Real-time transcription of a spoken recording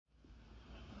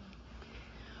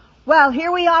Well,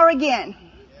 here we are again.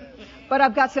 But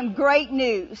I've got some great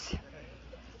news.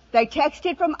 They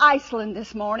texted from Iceland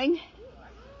this morning.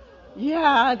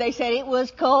 Yeah, they said it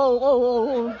was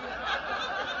cold.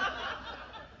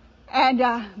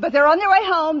 But they're on their way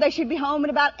home. They should be home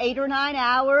in about 8 or 9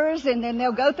 hours, and then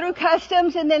they'll go through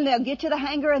customs, and then they'll get to the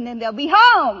hangar, and then they'll be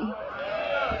home.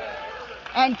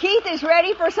 And Keith is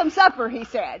ready for some supper, he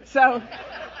said. So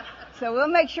we'll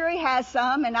make sure he has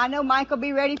some, and I know Mike will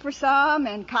be ready for some,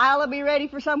 and Kyle will be ready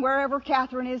for some, wherever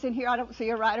Catherine is in here. I don't see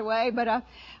her right away, but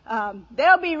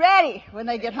they'll be ready when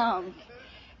they get home.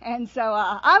 And so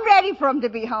I'm ready for them to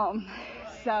be home.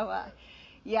 So,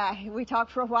 we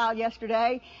talked for a while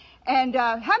yesterday. And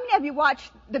how many of you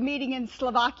watched the meeting in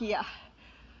Slovakia?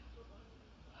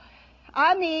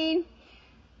 I mean,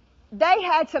 they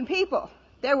had some people.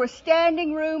 There was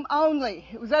standing room only.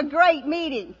 It was a great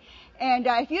meeting. And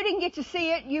if you didn't get to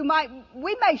see it,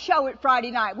 we may show it Friday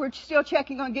night. We're still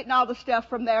checking on getting all the stuff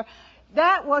from there.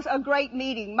 That was a great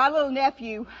meeting. My little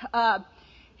nephew,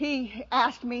 he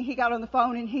asked me, he got on the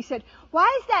phone and he said,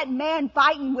 "Why is that man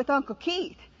fighting with Uncle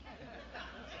Keith?"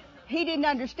 He didn't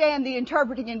understand the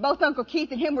interpreting, and both Uncle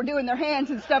Keith and him were doing their hands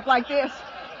and stuff like this,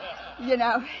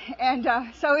 And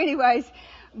so anyways,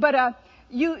 but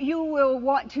you will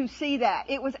want to see that.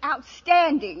 It was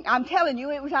outstanding. I'm telling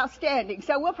you, it was outstanding.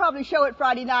 So we'll probably show it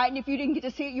Friday night, and if you didn't get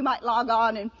to see it, you might log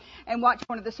on and watch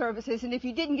one of the services. And if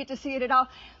you didn't get to see it at all,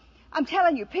 I'm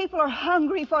telling you, people are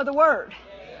hungry for the Word.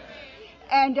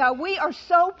 And we are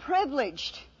so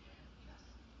privileged.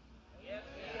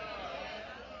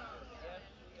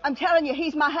 I'm telling you,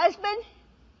 he's my husband,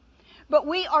 but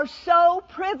we are so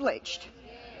privileged.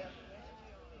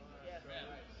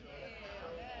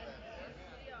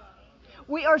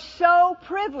 We are so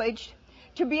privileged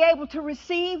to be able to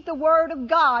receive the Word of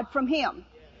God from him.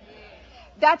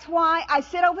 That's why I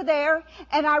sit over there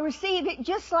and I receive it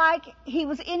just like he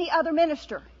was any other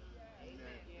minister.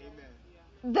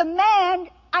 The man,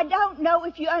 I don't know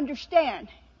if you understand,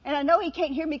 and I know he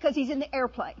can't hear me because he's in the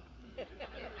airplane.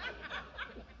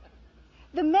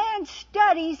 The man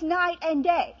studies night and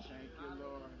day.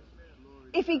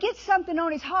 If he gets something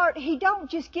on his heart, he don't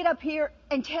just get up here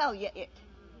and tell you it.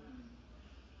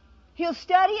 He'll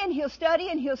study and he'll study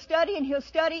and he'll study and he'll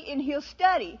study and he'll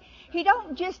study. He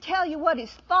don't just tell you what his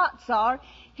thoughts are.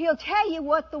 He'll tell you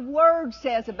what the Word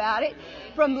says about it,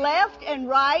 from left and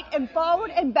right and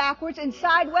forward and backwards and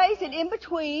sideways and in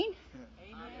between,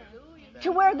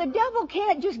 to where the devil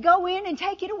can't just go in and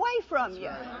take it away from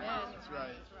you.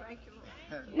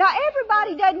 Now,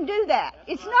 everybody doesn't do that.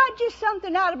 It's not just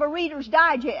something out of a Reader's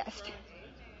Digest.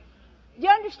 Do you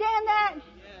understand that?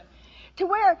 To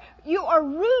where you are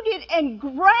rooted and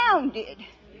grounded.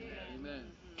 Amen.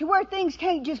 To where things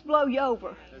can't just blow you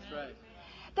over. That's right.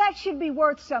 That should be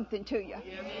worth something to you.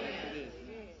 Yes.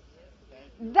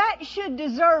 That should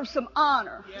deserve some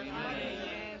honor.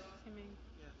 Yes.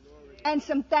 And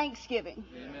some thanksgiving.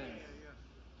 Amen.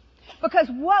 Because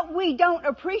what we don't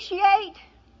appreciate,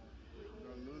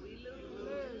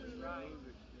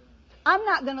 I'm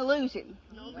not going to lose him.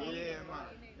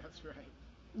 That's right.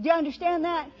 Do you understand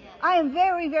that? I am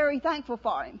very, very thankful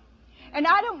for him. And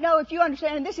I don't know if you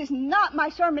understand, and this is not my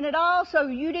sermon at all, so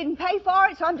you didn't pay for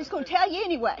it, so I'm just going to tell you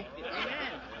anyway.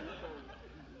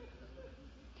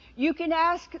 You can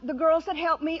ask the girls that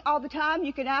help me all the time.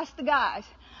 You can ask the guys.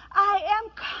 I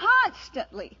am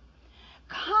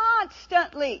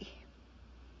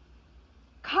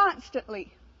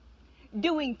constantly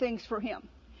doing things for him.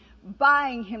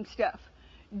 Buying him stuff.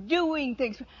 Doing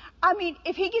things. I mean,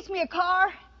 if he gets me a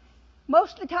car,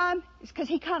 most of the time, it's because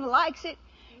he kind of likes it.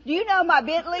 Do you know my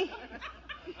Bentley?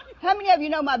 How many of you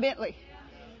know my Bentley?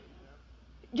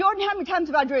 Jordan, how many times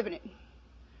have I driven it?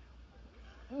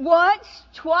 Once?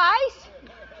 Twice?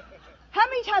 How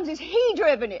many times has he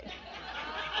driven it?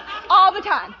 All the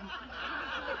time.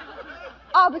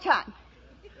 All the time.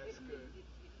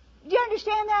 Do you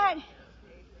understand that?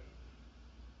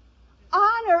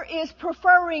 Honor is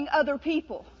preferring other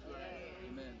people.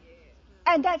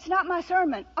 And that's not my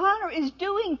sermon. Honor is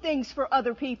doing things for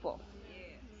other people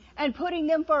and putting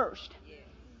them first.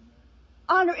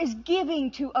 Honor is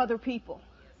giving to other people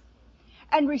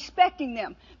and respecting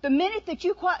them. The minute that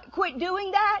you quit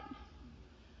doing that,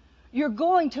 you're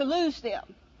going to lose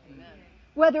them.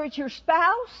 Whether it's your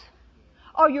spouse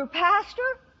or your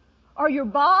pastor or your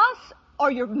boss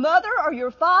or your mother or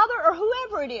your father or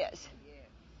whoever it is.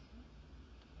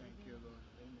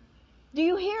 Do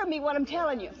you hear me what I'm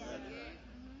telling you?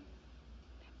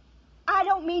 I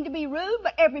don't mean to be rude,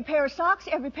 but every pair of socks,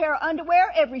 every pair of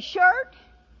underwear, every shirt,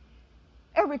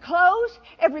 every clothes,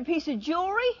 every piece of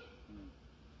jewelry,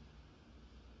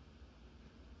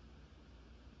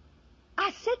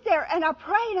 sit there and I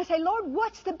pray and I say, Lord,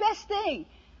 what's the best thing?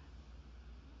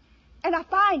 And I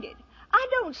find it. I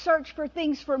don't search for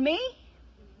things for me.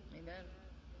 Amen.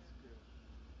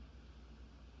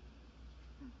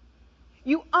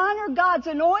 You honor God's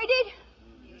anointed.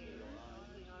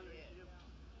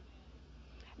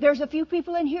 There's a few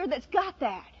people in here that's got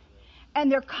that.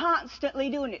 And they're constantly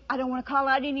doing it. I don't want to call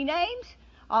out any names.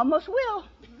 Almost will.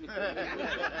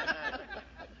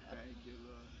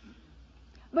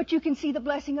 But you can see the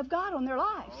blessing of God on their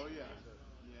lives. Oh, yeah.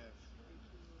 Yes.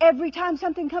 Every time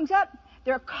something comes up,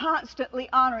 they're constantly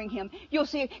honoring Him. You'll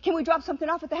see it. Can we drop something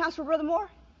off at the house for Brother Moore?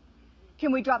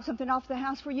 Can we drop something off at the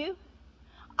house for you?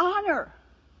 Honor.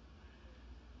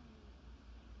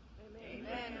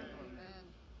 Amen.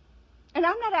 And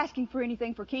I'm not asking for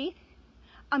anything for Keith.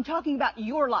 I'm talking about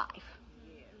your life.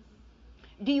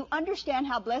 Do you understand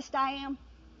how blessed I am?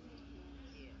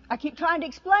 I keep trying to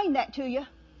explain that to you.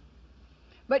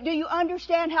 But do you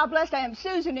understand how blessed I am?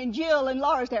 Susan and Jill and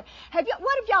Laura's there. What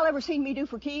have y'all ever seen me do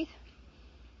for Keith?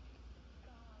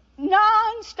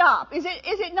 Non-stop. Is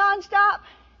it non-stop?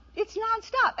 It's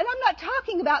non-stop. And I'm not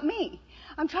talking about me.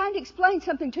 I'm trying to explain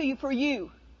something to you for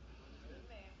you.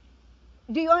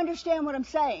 Do you understand what I'm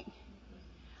saying?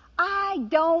 I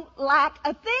don't lack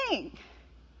a thing.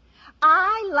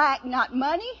 I lack not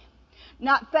money,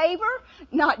 not favor,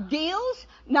 not deals,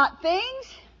 not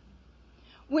things.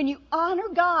 When you honor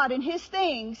God and His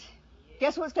things,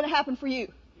 guess what's going to happen for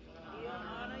you?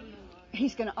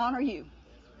 He's going to honor you.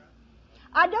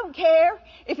 I don't care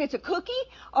if it's a cookie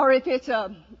or if it's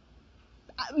 $1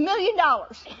 million.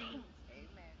 Do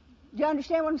you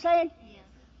understand what I'm saying?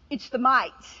 It's the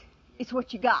mites. It's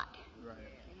what you got.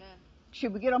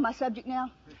 Should we get on my subject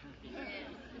now?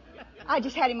 I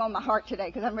just had him on my heart today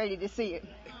because I'm ready to see it.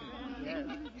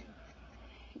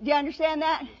 Do you understand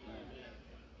that?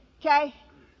 Okay?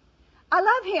 I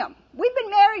love him. We've been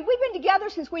married. We've been together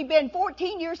since we've been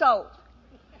 14 years old.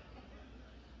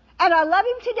 And I love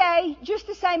him today just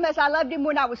the same as I loved him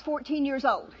when I was 14 years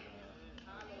old.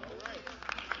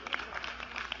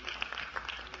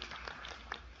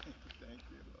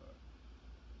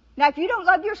 Now, if you don't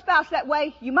love your spouse that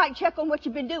way, you might check on what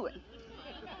you've been doing.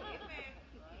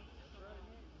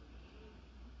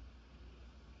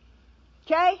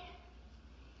 Okay?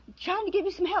 I'm trying to give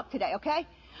you some help today, okay?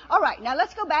 All right, now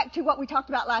let's go back to what we talked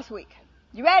about last week.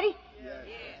 You ready? Yes.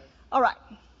 All right.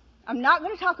 I'm not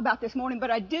going to talk about this morning, but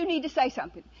I do need to say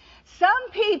something.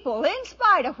 Some people, in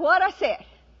spite of what I said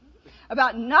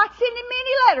about not sending me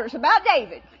any letters about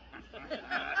David,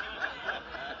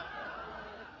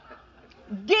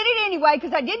 did it anyway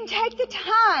because I didn't take the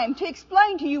time to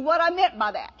explain to you what I meant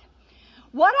by that.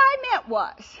 What I meant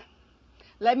was,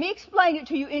 let me explain it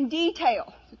to you in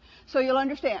detail so you'll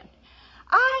understand.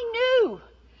 I knew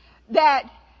that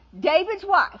David's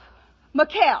wife,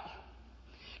 Michal,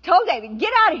 told David,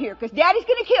 get out of here because Daddy's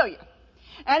going to kill you.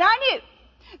 And I knew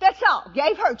that Saul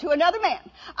gave her to another man.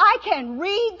 I can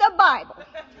read the Bible.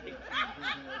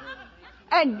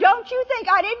 And don't you think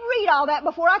I didn't read all that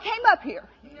before I came up here.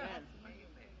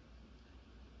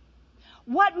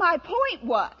 What my point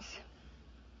was,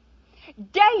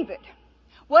 David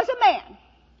was a man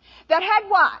that had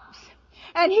wives,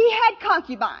 and he had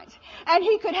concubines, and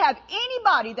he could have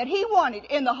anybody that he wanted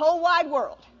in the whole wide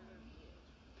world.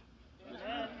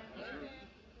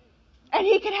 And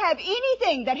he could have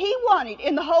anything that he wanted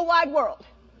in the whole wide world.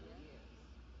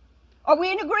 Are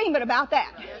we in agreement about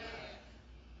that?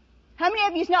 How many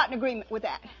of you is not in agreement with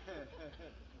that?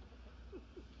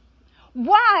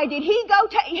 Why did he go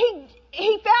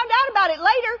he found out about it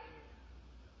later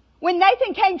when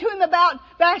Nathan came to him about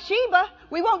Bathsheba.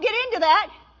 We won't get into that.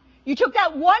 You took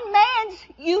that one man's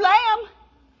ewe lamb.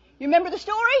 You remember the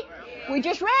story? We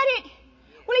just read it.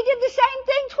 Well, he did the same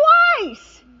thing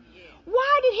twice.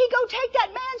 Why did he go take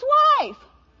that man's wife?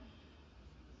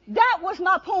 That was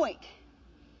my point.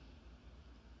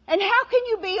 And how can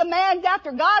you be a man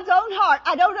after God's own heart?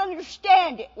 I don't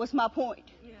understand it, was my point.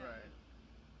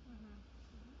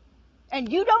 And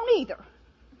you don't either.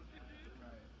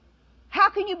 How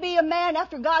can you be a man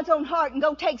after God's own heart and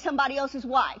go take somebody else's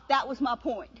wife? That was my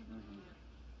point.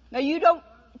 Now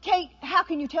how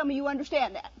can you tell me you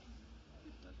understand that?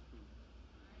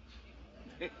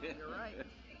 You're right.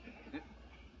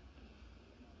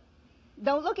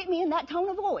 Don't look at me in that tone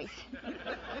of voice.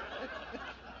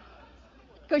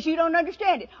 Because you don't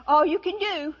understand it. All you can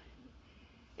do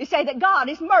is say that God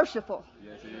is merciful.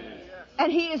 Yes, He is.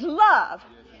 And He is love.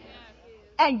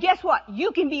 And guess what?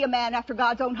 You can be a man after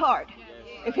God's own heart.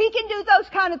 If He can do those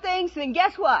kind of things, then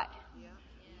guess what?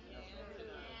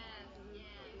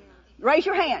 Raise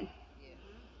your hand.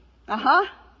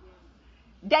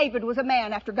 David was a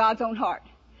man after God's own heart.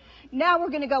 Now we're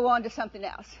going to go on to something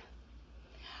else.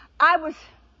 I was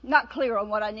not clear on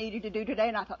what I needed to do today,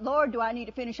 and I thought, Lord, do I need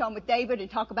to finish on with David and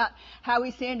talk about how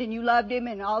he sinned and you loved him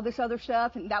and all this other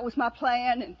stuff? And that was my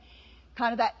plan, and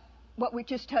kind of that, what we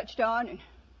just touched on. And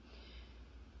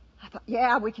I thought,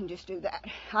 yeah, we can just do that.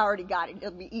 I already got it.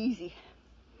 It'll be easy.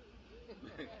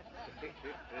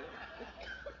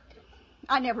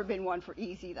 I've never been one for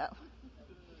easy, though.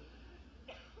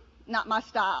 Not my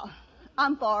style.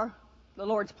 I'm for the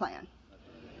Lord's plan.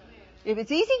 If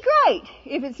it's easy, great.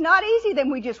 If it's not easy,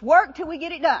 then we just work till we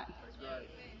get it done.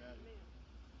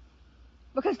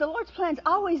 Because the Lord's plan's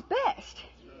always best.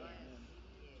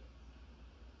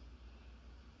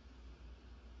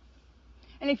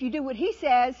 And if you do what He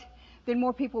says, then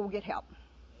more people will get help.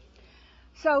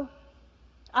 So,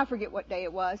 I forget what day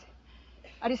it was.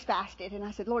 I just fasted and I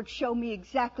said, Lord, show me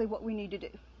exactly what we need to do.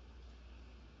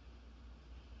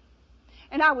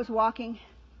 And I was walking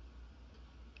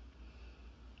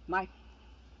my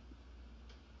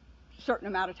certain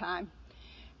amount of time.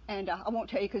 And I won't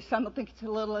tell you because some will think it's a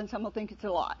little and some will think it's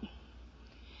a lot.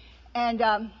 And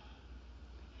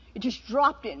it just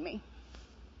dropped in me.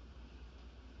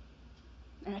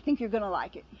 And I think you're going to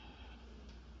like it.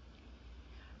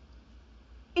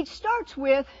 It starts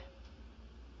with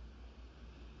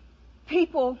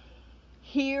people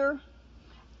here,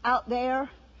 out there,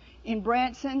 in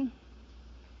Branson,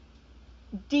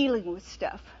 dealing with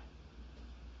stuff.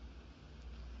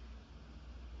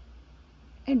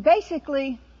 And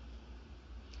basically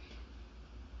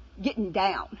getting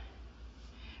down.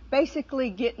 Basically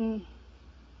getting,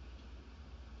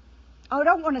 I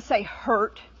don't want to say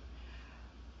hurt,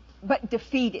 but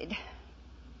defeated.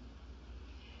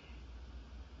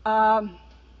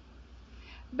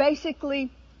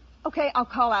 Basically, okay, I'll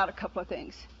call out a couple of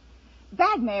things.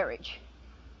 Bad marriage.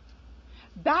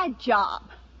 Bad job.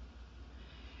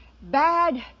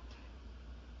 Bad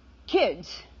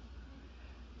kids.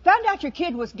 Found out your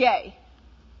kid was gay.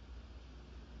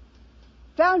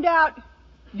 Found out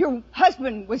your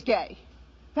husband was gay.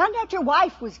 Found out your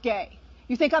wife was gay.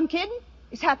 You think I'm kidding?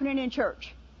 It's happening in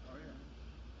church. Oh,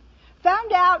 yeah.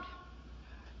 Found out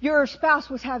your spouse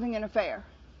was having an affair.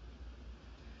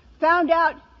 Found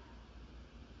out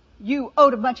you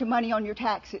owed a bunch of money on your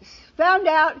taxes. Found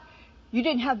out you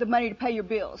didn't have the money to pay your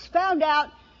bills. Found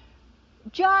out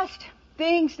just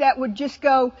things that would just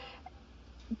go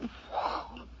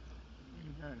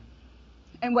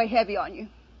and weigh heavy on you.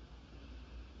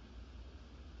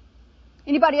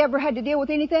 Anybody ever had to deal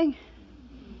with anything?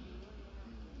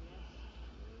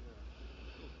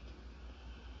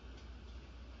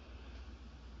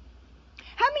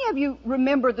 How many of you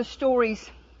remember the stories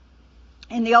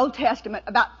in the Old Testament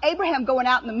about Abraham going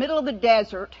out in the middle of the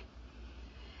desert,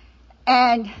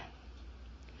 and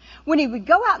when he would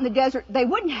go out in the desert, they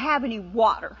wouldn't have any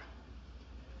water.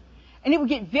 And it would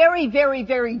get very, very,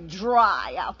 very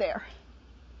dry out there.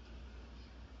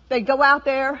 They'd go out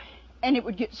there and it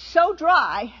would get so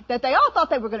dry that they all thought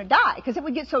they were going to die because it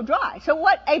would get so dry. So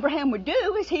what Abraham would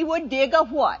do is he would dig a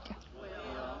what?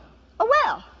 A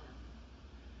well.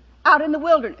 Out in the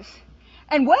wilderness.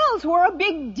 And wells were a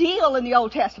big deal in the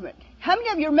Old Testament. How many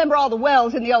of you remember all the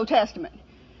wells in the Old Testament?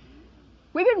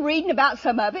 We've been reading about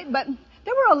some of it, but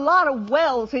there were a lot of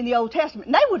wells in the Old Testament.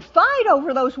 And they would fight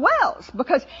over those wells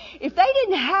because if they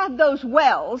didn't have those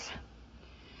wells,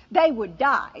 they would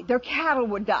die. Their cattle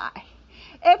would die.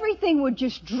 Everything would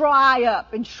just dry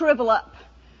up and shrivel up.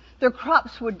 Their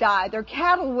crops would die. Their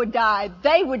cattle would die.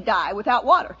 They would die without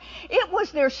water. It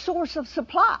was their source of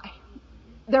supply,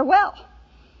 their well.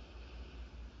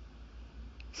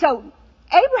 So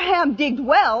Abraham digged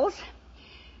wells,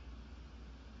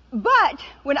 but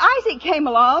when Isaac came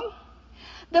along,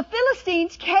 the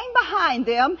Philistines came behind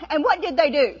them, and what did they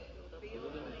do?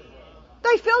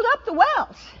 They filled up the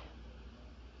wells.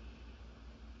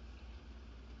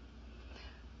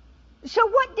 So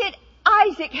what did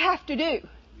Isaac have to do?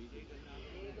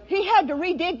 He had to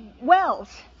redig wells.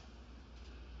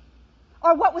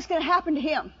 Or what was going to happen to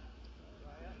him?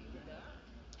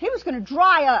 He was going to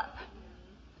dry up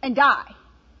and die.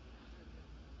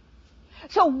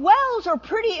 So wells are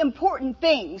pretty important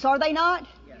things, are they not?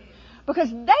 Because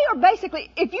they are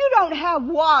basically, if you don't have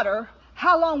water,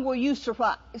 how long will you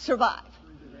survive?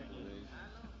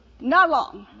 Not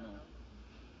long.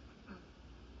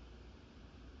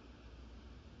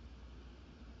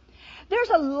 There's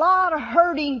a lot of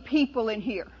hurting people in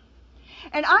here.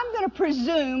 And I'm going to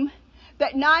presume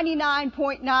that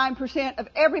 99.9% of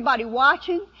everybody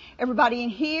watching, everybody in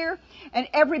here, and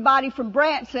everybody from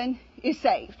Branson is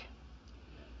saved.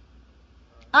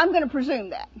 I'm going to presume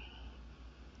that.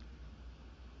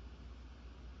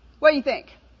 What do you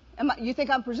think? You think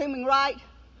I'm presuming right?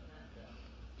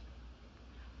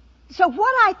 So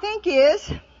what I think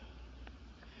is,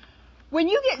 when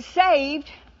you get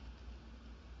saved,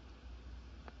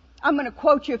 I'm going to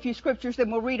quote you a few scriptures,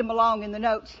 then we'll read them along in the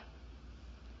notes.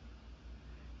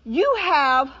 You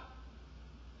have,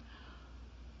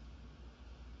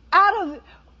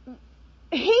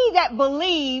 he that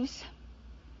believes,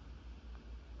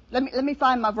 let me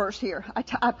find my verse here.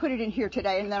 I put it in here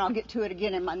today, and then I'll get to it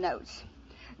again in my notes.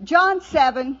 John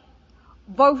 7,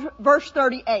 verse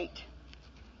 38.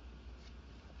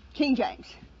 King James.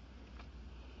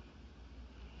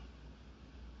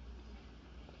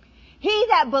 He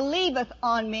that believeth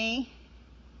on me,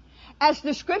 as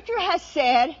the scripture has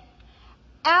said,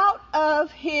 out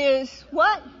of his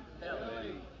what?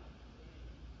 Belly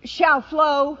shall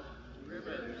flow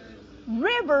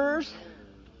rivers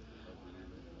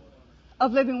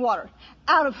of living water.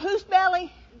 Out of whose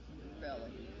belly?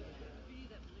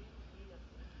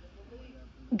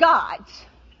 God's.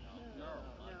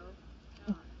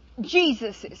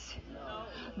 Jesus's.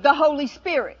 The Holy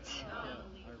Spirit's.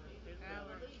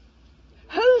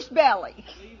 Whose belly?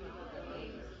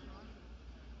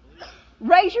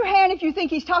 Raise your hand if you think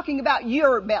he's talking about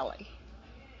your belly.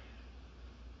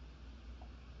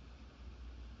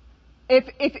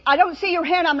 If I don't see your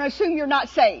hand, I'm going to assume you're not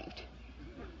saved.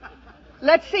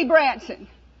 Let's see Branson.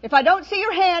 If I don't see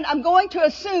your hand, I'm going to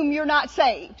assume you're not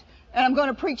saved. And I'm going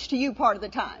to preach to you part of the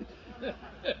time.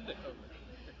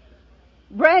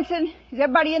 Branson, is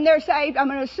everybody in there saved? I'm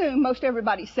going to assume most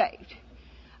everybody's saved.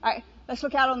 All right, let's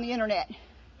look out on the internet.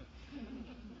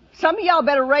 Some of y'all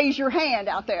better raise your hand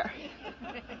out there.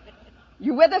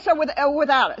 You with us or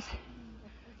without us?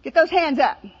 Get those hands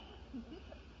up.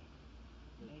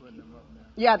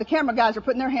 Yeah, the camera guys are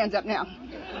putting their hands up now.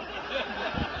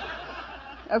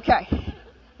 Okay,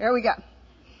 there we go.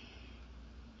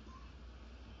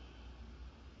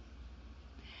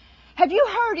 Have you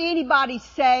heard anybody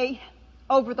say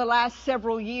over the last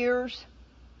several years,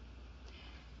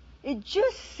 it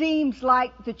just seems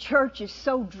like the church is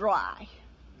so dry?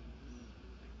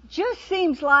 Just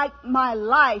seems like my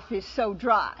life is so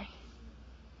dry.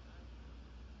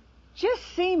 Just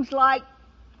seems like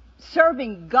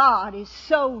serving God is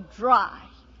so dry.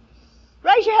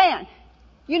 Raise your hand.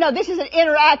 You know, this is an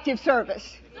interactive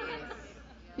service.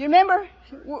 You remember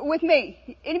with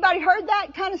me? Anybody heard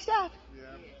that kind of stuff?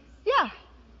 Yeah.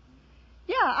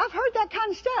 Yeah, I've heard that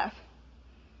kind of stuff.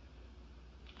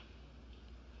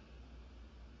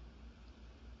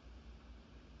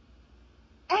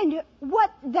 And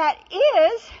what that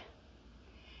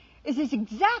is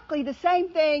exactly the same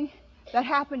thing that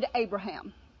happened to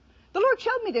Abraham. The Lord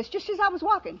showed me this just as I was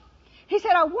walking. He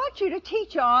said, I want you to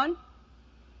teach on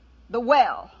the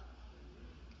well.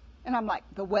 And I'm like,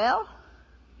 the well?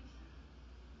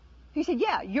 He said,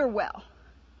 yeah, your well.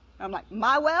 And I'm like,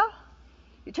 my well?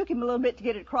 It took him a little bit to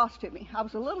get it across to me. I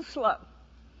was a little slow.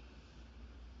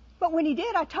 But when he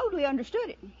did, I totally understood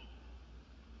it.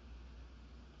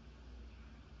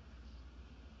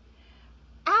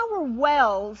 Our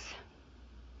wells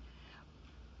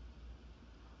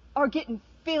are getting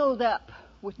filled up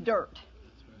with dirt.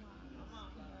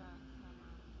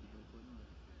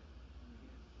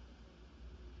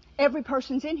 Every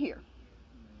person's in here.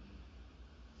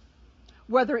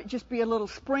 Whether it just be a little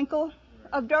sprinkle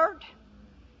of dirt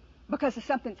because of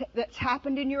something that's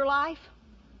happened in your life,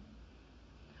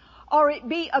 or it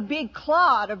be a big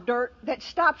clod of dirt that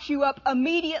stops you up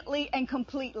immediately and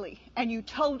completely, and you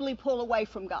totally pull away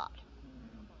from God.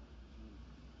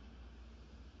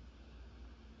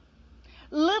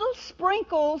 Little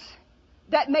sprinkles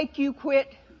that make you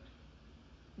quit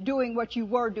doing what you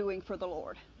were doing for the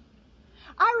Lord.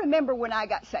 I remember when I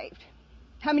got saved.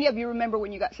 How many of you remember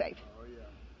when you got saved? Oh, yeah.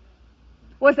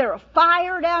 Was there a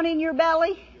fire down in your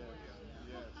belly?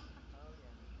 Yes.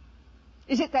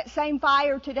 Is it that same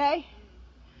fire today?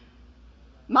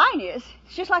 Mine is.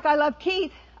 It's just like I love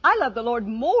Keith. I love the Lord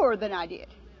more than I did.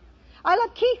 I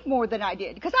love Keith more than I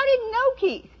did because I didn't know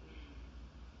Keith.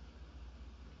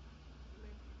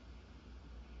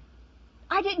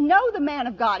 I didn't know the man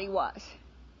of God he was.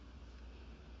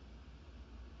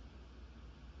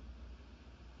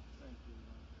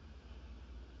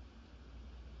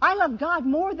 I love God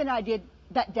more than I did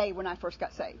that day when I first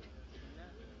got saved.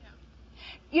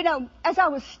 You know, as I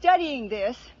was studying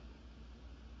this,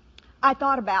 I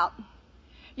thought about,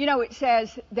 it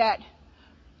says that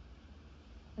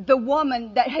the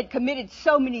woman that had committed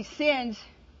so many sins,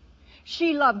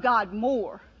 she loved God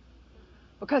more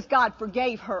because God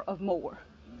forgave her of more.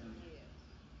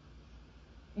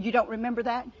 You don't remember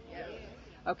that? Yes.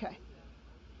 Okay.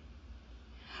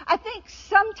 I think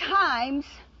sometimes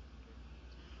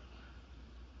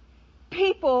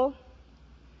people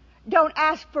don't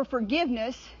ask for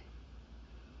forgiveness,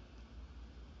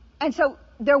 and so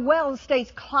their well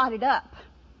stays clotted up.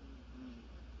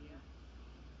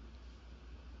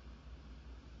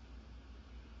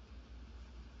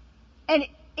 And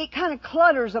it kind of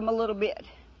clutters them a little bit.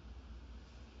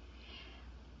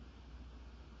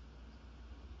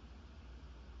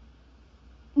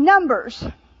 Numbers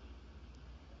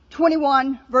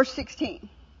 21 verse 16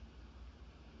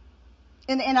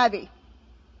 in the NIV.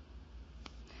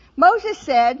 Moses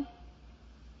said,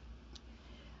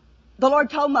 the Lord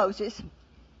told Moses,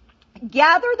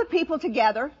 gather the people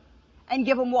together and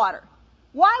give them water.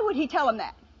 Why would he tell them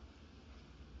that?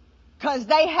 Because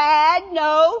they had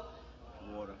no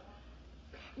water.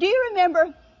 Do you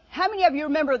remember, how many of you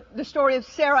remember the story of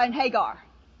Sarah and Hagar?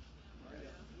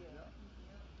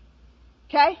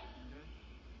 Okay?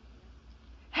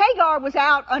 Hagar was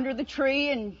out under the tree,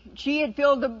 and she had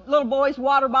filled the little boy's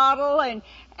water bottle, and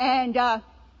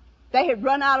they had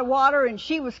run out of water, and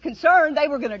she was concerned they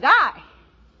were going to die.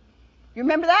 You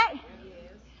remember that? Yes.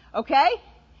 Okay?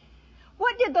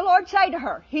 What did the Lord say to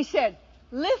her? He said,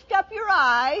 lift up your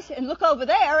eyes and look over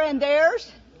there, and there's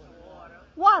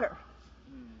water.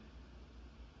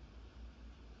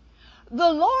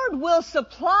 The Lord will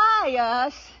supply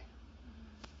us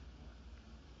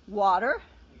water.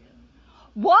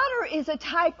 Water is a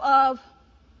type of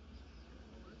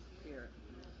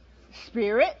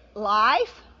spirit,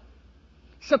 life,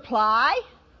 supply.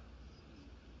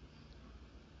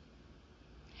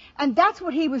 And that's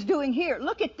what he was doing here.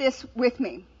 Look at this with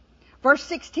me. Verse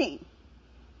 16.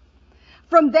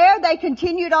 From there they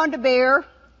continued on to Beer,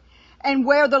 and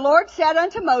where the Lord said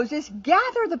unto Moses,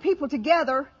 gather the people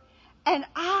together, and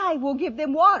I will give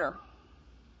them water.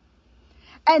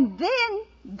 And then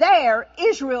there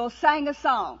Israel sang a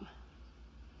song.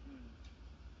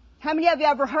 How many of you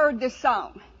ever heard this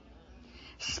song?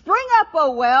 Spring up,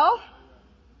 O well.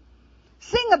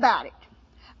 Sing about it.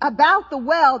 About the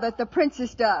well that the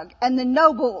princes dug, and the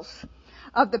nobles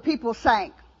of the people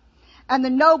sank, and the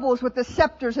nobles with the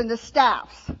scepters and the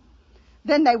staffs.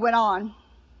 Then they went on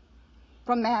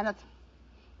from Manath,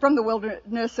 from the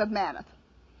wilderness of Manath.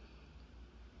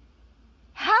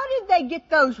 How did they get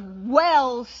those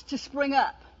wells to spring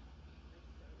up?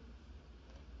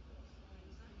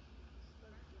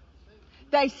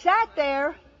 They sat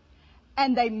there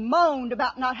and they moaned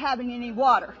about not having any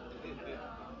water.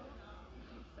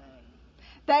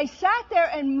 They sat there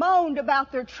and moaned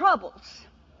about their troubles.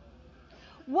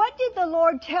 What did the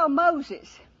Lord tell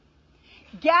Moses?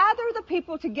 Gather the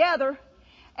people together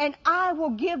and I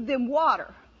will give them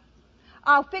water.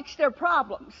 I'll fix their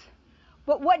problems.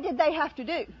 But what did they have to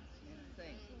do?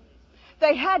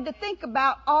 They had to think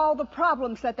about all the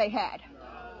problems that they had.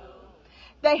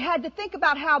 They had to think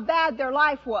about how bad their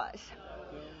life was.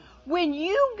 When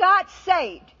you got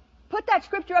saved, put that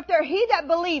scripture up there, he that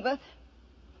believeth.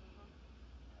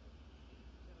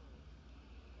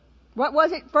 What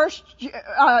was it? First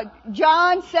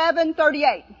John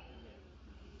 7:38.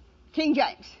 King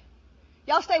James.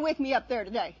 Y'all stay with me up there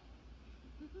today.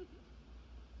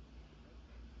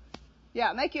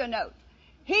 Yeah, make you a note.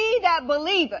 He that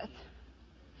believeth.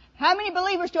 How many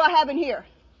believers do I have in here?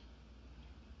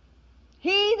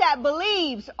 He that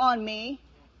believes on me,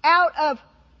 out of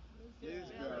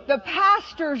the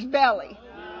pastor's belly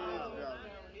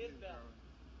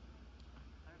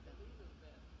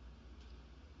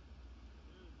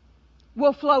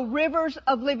will flow rivers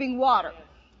of living water.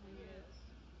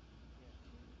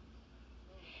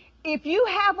 If you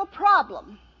have a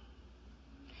problem,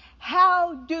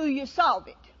 how do you solve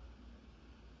it?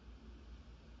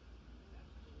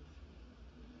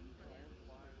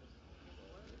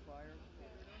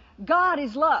 God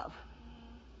is love.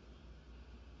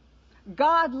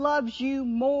 God loves you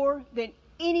more than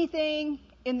anything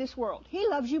in this world. He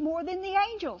loves you more than the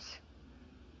angels.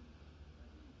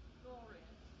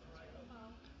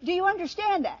 Do you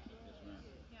understand that?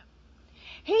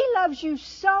 He loves you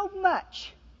so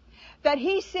much that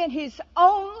he sent his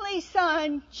only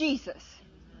son, Jesus,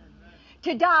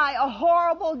 to die a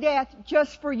horrible death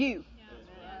just for you.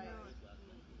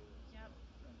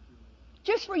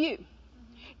 Just for you.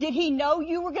 Did he know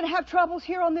you were going to have troubles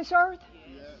here on this earth?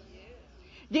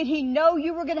 Did he know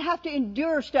you were going to have to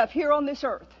endure stuff here on this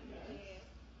earth?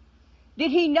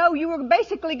 Did he know you were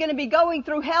basically going to be going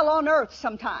through hell on earth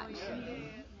sometimes?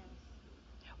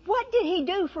 What did he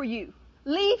do for you?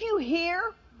 Leave you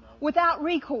here without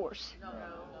recourse?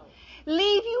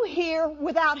 Leave you here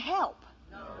without help?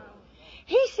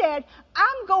 He said,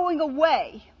 I'm going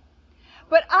away,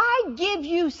 but I give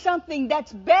you something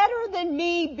that's better than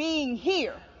me being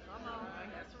here.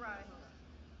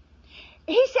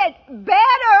 He said,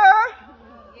 better.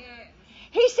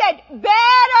 He said,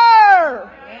 better.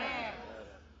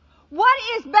 What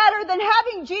is better than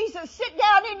having Jesus sit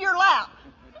down in your lap?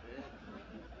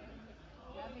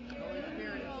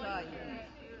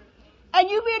 And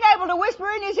you being able to whisper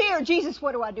in his ear, Jesus,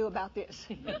 what do I do about this?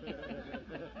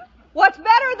 What's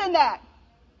better than that?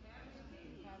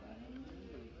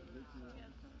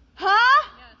 Huh?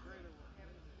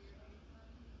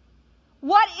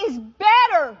 What is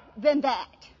better than that?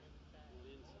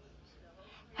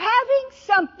 Having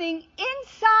something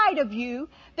inside of you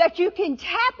that you can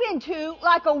tap into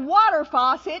like a water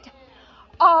faucet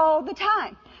all the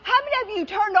time. How many of you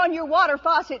turned on your water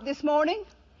faucet this morning?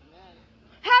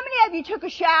 How many of you took a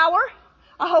shower?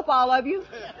 I hope all of you.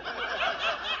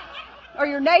 Or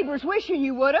your neighbors wishing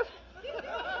you would have.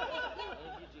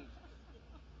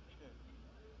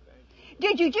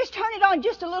 Did you just turn it on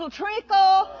just a little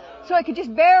trickle so it could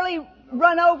just barely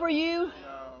run over you?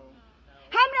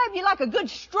 How many of you like a good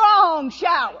strong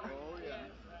shower?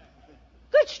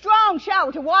 Good strong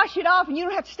shower to wash it off and you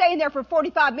don't have to stay in there for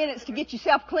 45 minutes to get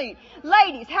yourself clean.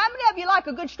 Ladies, how many of you like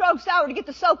a good strong shower to get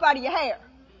the soap out of your hair?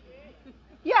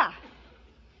 Yeah.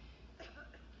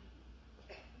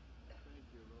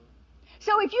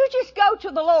 So if you just go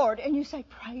to the Lord and you say,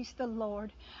 praise the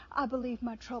Lord, I believe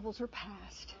my troubles are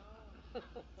past.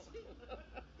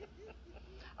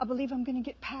 I believe I'm going to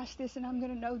get past this and I'm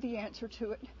going to know the answer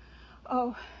to it.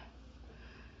 Oh,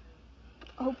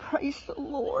 praise the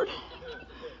Lord.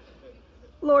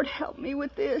 Lord, help me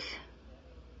with this.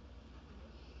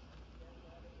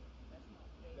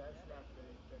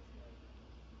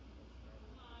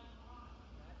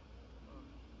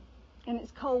 And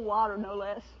it's cold water, no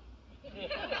less.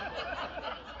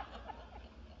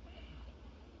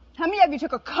 How many of you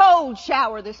took a cold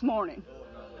shower this morning?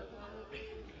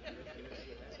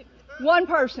 One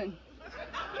person.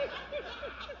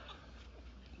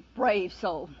 Brave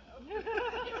soul.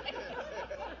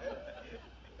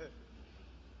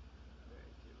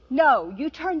 No, you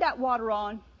turned that water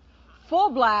on, full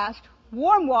blast,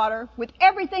 warm water, with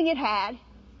everything it had,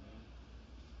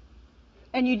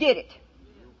 and you did it.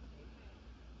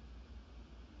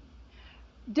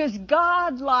 Does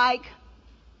God like,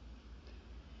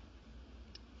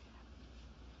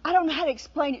 I don't know how to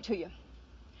explain it to you.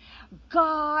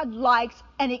 God likes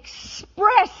an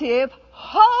expressive,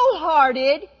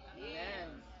 wholehearted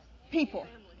people.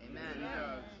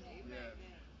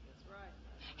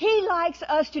 He likes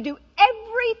us to do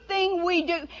everything we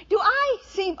do. Do I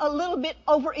seem a little bit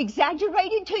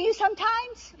over-exaggerated to you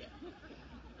sometimes?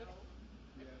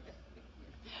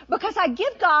 Because I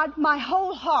give God my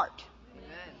whole heart.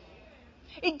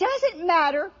 It doesn't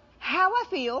matter how I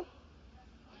feel,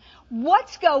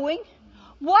 what's going,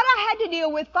 what I had to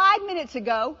deal with 5 minutes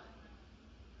ago.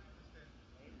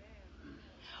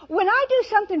 When I do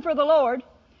something for the Lord,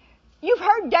 you've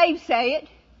heard Dave say it.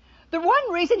 The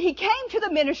one reason he came to the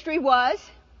ministry was,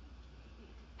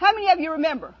 how many of you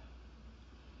remember?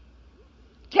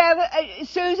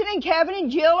 Susan and Kevin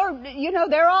and Jill are,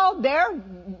 they're all there.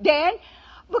 Dan.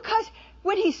 Because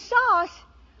when he saw us,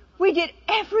 we did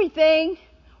everything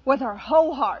with our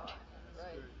whole heart.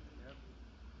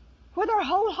 With our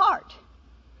whole heart.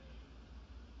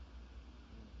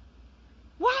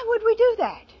 Why would we do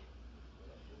that?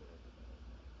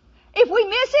 If we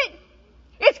miss it,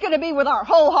 it's going to be with our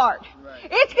whole heart.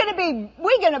 It's going to be,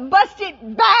 we're going to bust it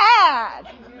bad.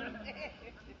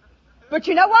 But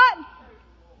you know what?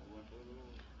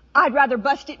 I'd rather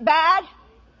bust it bad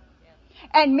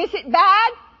and miss it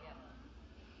bad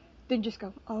than just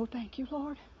go, oh, thank you,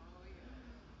 Lord.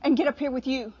 And get up here with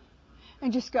you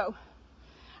and just go,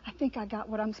 I think I got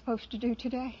what I'm supposed to do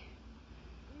today.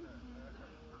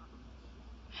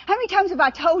 How many times have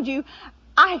I told you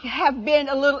I have been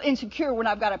a little insecure when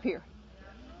I've got up here?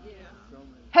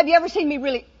 Have you ever seen me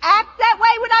really act that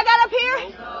way when I got up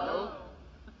here? No.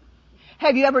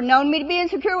 Have you ever known me to be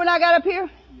insecure when I got up here?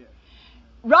 Yes.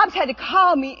 Rob's had to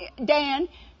call me, Dan,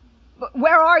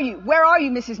 where are you? Where are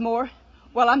you, Mrs. Moore?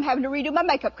 Well, I'm having to redo my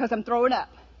makeup because I'm throwing up.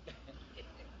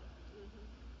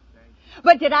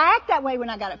 But did I act that way when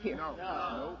I got up here?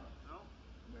 No.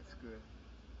 That's good.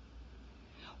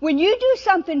 When you do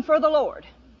something for the Lord,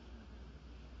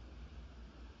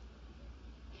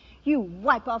 you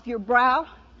wipe off your brow.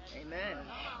 Amen.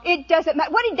 It doesn't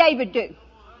matter. What did David do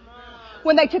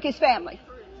when they took his family?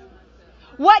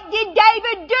 What did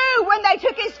David do when they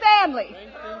took his family?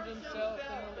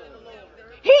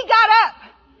 He got up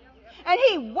and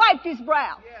he wiped his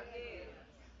brow.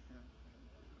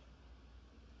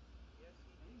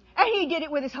 And he did it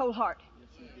with his whole heart.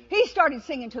 He started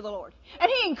singing to the Lord.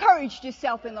 And he encouraged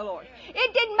himself in the Lord.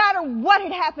 It didn't matter what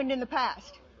had happened in the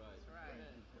past.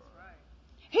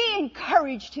 He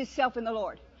encouraged himself in the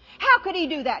Lord. How could he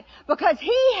do that? Because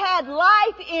he had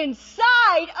life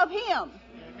inside of him.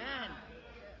 Amen.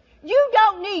 You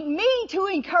don't need me to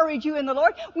encourage you in the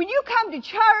Lord. When you come to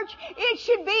church, it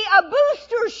should be a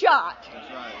booster shot.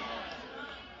 That's right.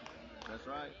 That's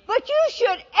right. But you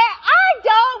should, I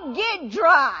don't get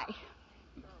dry.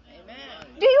 Amen.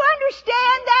 Do you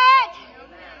understand that?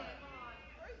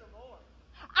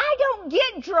 I don't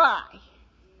get dry.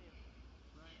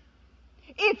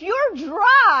 If you're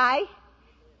dry,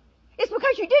 it's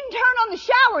because you didn't turn on the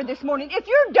shower this morning. If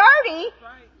you're dirty,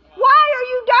 why are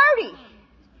you dirty?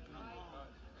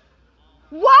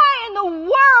 Why in the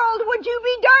world would you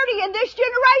be dirty in this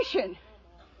generation?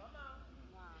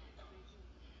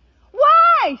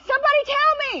 Why? Somebody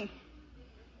tell me.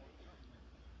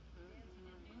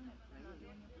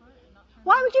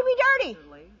 Why would you be dirty?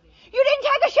 You didn't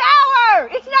take a shower.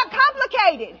 It's not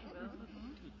complicated.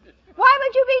 Why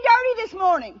would you be dirty this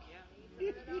morning?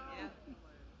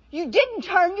 You didn't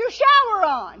turn your shower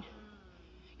on.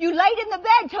 You laid in the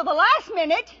bed till the last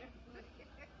minute.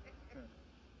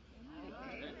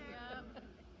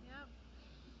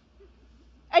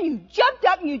 And you jumped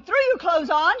up and you threw your clothes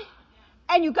on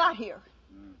and you got here.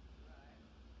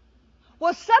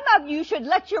 Well, some of you should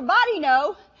let your body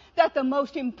know that the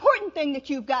most important thing that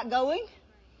you've got going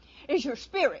is your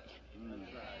spirit.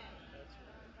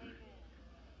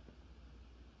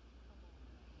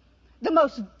 The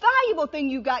most valuable thing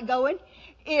you got going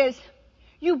is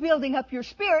you building up your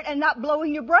spirit and not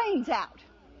blowing your brains out.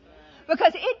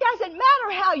 Because it doesn't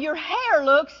matter how your hair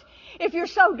looks if you're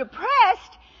so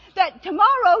depressed that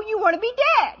tomorrow you want to be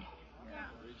dead.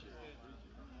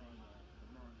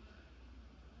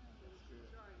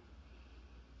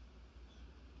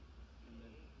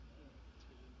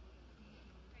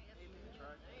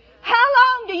 How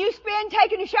long do you spend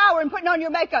taking a shower and putting on your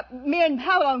makeup? Men,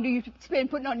 how long do you spend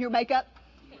putting on your makeup?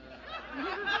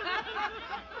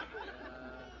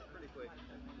 Pretty quick.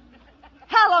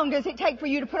 How long does it take for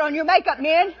you to put on your makeup,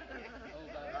 men? It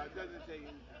doesn't take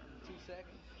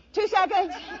 2 2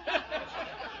 seconds. seconds?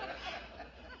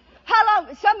 How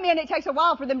long? Some men, it takes a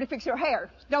while for them to fix their hair.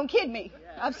 Don't kid me.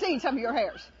 I've seen some of your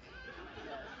hairs.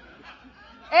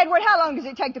 Edward, how long does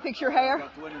it take to fix your hair?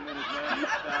 About 20 minutes, man.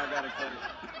 Now I gotta cut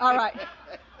it. All right.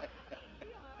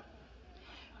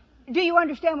 Do you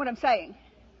understand what I'm saying?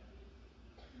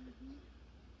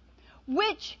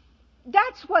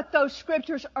 That's what those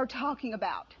scriptures are talking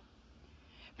about.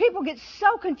 People get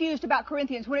so confused about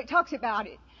Corinthians when it talks about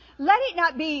it. Let it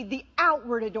not be the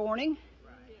outward adorning,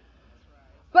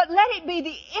 but let it be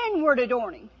the inward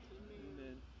adorning.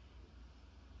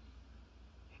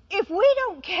 If we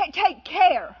don't take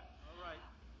care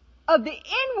of the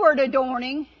inward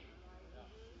adorning,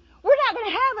 we're not going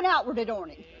to have an outward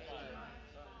adorning.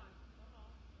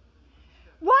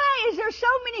 Why is there so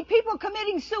many people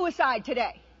committing suicide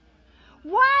today?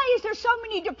 Why is there so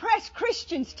many depressed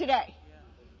Christians today?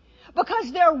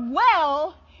 Because their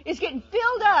well is getting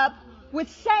filled up with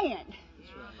sand.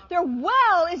 Their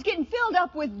well is getting filled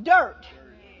up with dirt.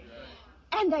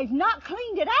 And they've not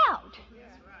cleaned it out.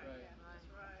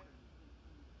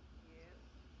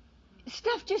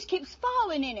 Stuff just keeps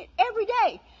falling in it every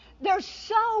day. They're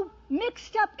so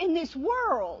mixed up in this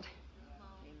world.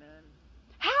 Amen.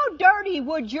 How dirty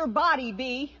would your body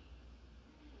be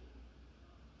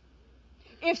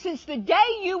if since the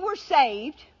day you were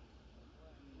saved,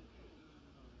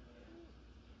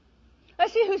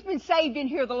 let's see who's been saved in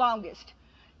here the longest.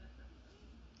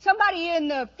 Somebody in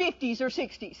the 50s or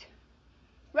 60s.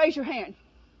 Raise your hand.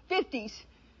 50s,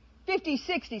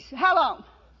 60s. How long?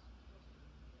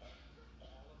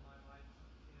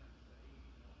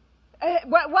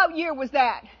 What year was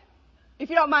that? If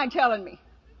you don't mind telling me.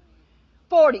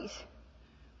 40s.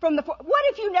 What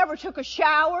if you never took a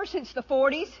shower since the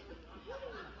 40s?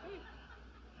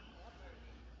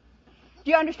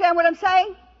 Do you understand what I'm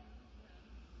saying?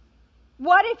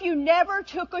 What if you never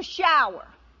took a shower?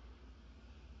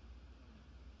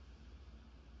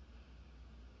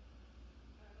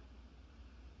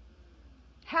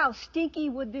 How stinky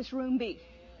would this room be?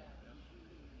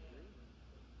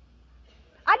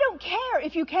 I don't care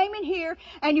if you came in here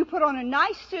and you put on a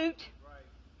nice suit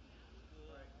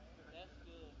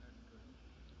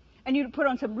and you put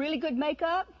on some really good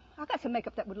makeup. I got some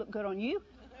makeup that would look good on you.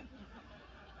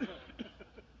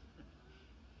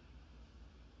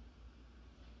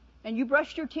 And you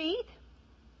brushed your teeth,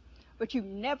 but you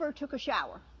never took a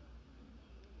shower.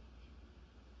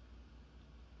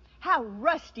 How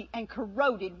rusty and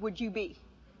corroded would you be?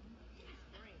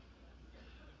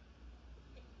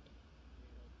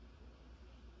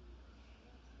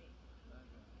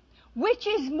 Which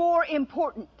is more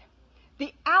important,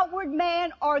 the outward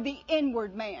man or the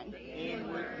inward man? The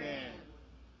inward man.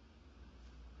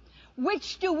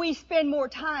 Which do we spend more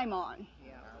time on?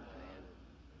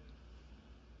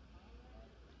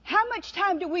 How much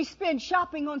time do we spend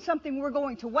shopping on something we're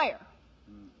going to wear?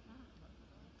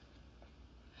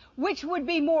 Which would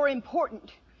be more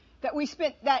important? That we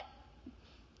spent that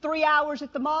 3 hours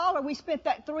at the mall, or we spent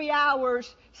that 3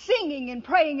 hours singing and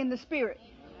praying in the Spirit?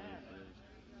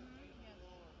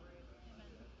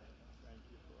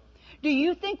 Do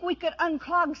you think we could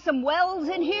unclog some wells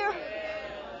in here?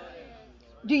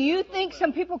 Do you think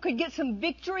some people could get some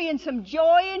victory and some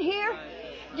joy in here?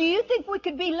 Do you think we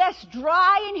could be less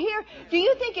dry in here? Do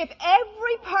you think if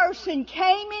every person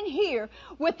came in here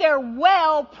with their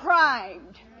well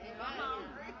primed?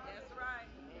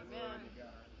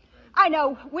 I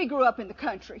know we grew up in the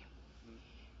country,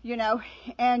 you know,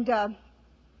 and,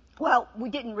 well, we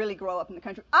didn't really grow up in the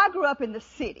country. I grew up in the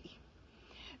city.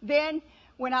 Then,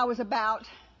 when I was about,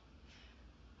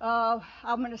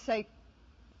 I'm going to say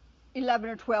 11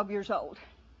 or 12 years old,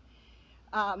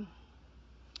 I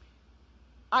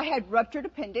had ruptured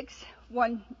appendix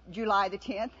one July the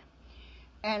 10th,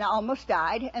 and I almost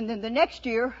died. And then the next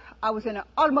year, I was in an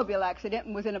automobile accident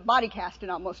and was in a body cast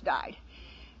and almost died.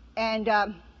 And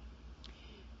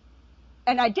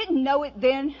I didn't know it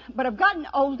then, but I've gotten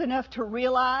old enough to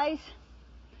realize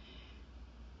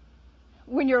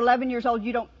when you're 11 years old,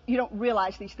 you don't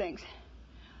realize these things.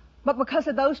 But because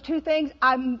of those two things,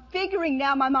 I'm figuring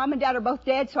now my mom and dad are both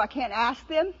dead, so I can't ask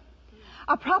them.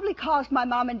 I probably caused my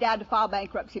mom and dad to file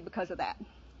bankruptcy because of that.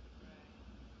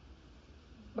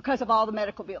 Because of all the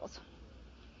medical bills.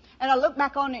 And I look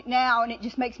back on it now and it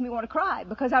just makes me want to cry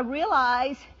because I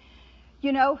realize,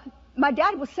 you know, my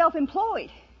dad was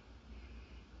self-employed.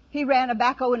 He ran a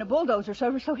backhoe and a bulldozer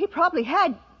service, so he probably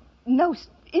had no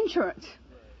insurance.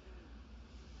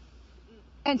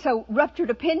 And so ruptured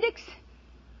appendix,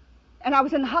 and I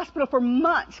was in the hospital for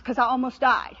months because I almost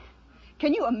died.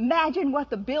 Can you imagine what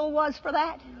the bill was for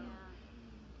that?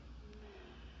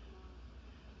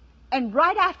 And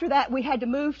right after that, we had to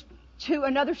move to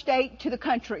another state, to the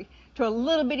country, to a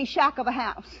little bitty shack of a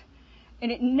house.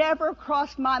 And it never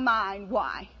crossed my mind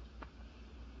why.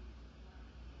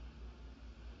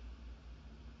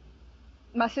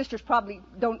 My sisters probably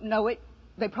don't know it.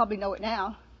 They probably know it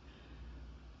now.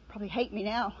 Probably hate me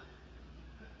now.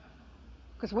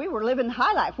 Because we were living the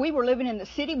high life. We were living in the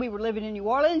city. We were living in New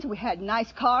Orleans. We had nice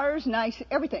cars, nice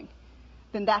everything.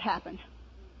 Then that happened.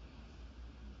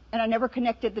 And I never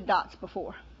connected the dots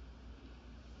before.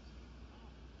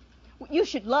 You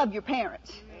should love your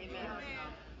parents. Amen.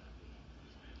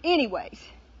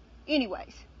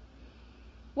 Anyways.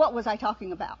 What was I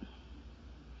talking about?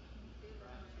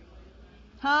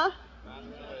 Huh?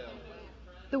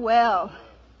 The well.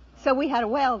 So we had a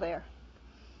well there.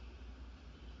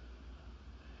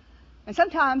 And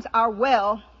sometimes our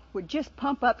well would just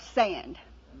pump up sand.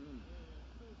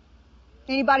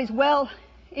 How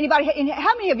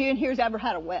many of you in here has ever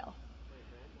had a well?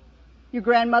 Your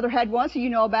grandmother had one, so you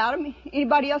know about them.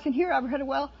 Anybody else in here ever had a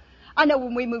well? I know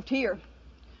when we moved here,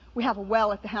 we have a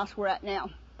well at the house we're at now.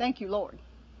 Thank you, Lord.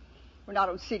 We're not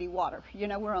on city water. You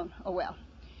know, we're on a well.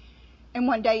 And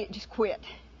one day it just quit.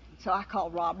 So I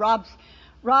called Rob.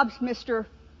 Rob's Mr.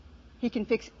 He can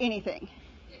fix anything.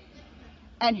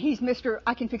 And he's Mr.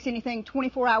 I can fix anything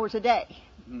 24 hours a day.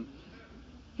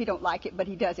 He don't like it, but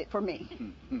he does it for me.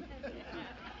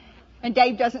 And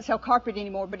Dave doesn't sell carpet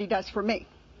anymore, but he does for me.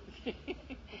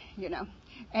 You know.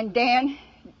 And Dan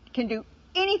can do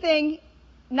anything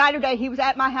night or day. He was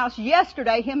at my house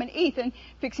yesterday, him and Ethan,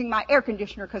 fixing my air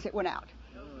conditioner because it went out.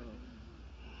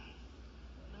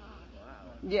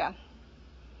 Yeah.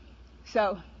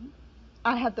 So,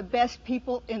 I have the best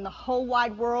people in the whole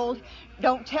wide world.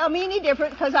 Don't tell me any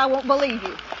different because I won't believe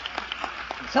you.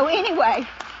 So anyway,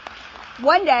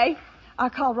 one day I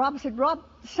called Rob and said, Rob,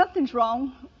 something's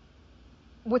wrong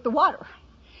with the water.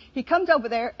 He comes over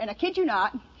there and I kid you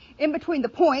not, in between the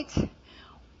points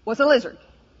was a lizard.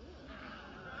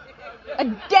 A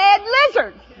dead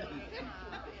lizard.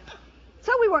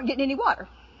 So we weren't getting any water.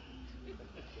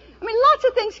 I mean, lots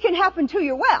of things can happen to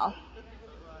your well.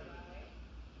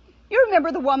 You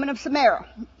remember the woman of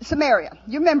Samaria.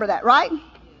 You remember that, right?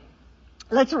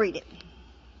 Let's read it.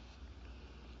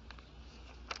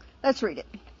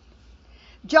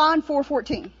 John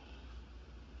 4:14.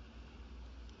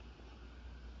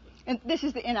 And this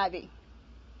is the NIV.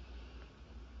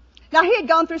 Now he had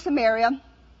gone through Samaria,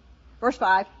 verse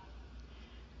 5,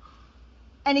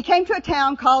 and he came to a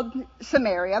town called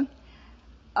Samaria,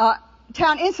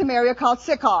 town in Samaria called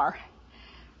Sychar,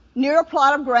 near a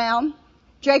plot of ground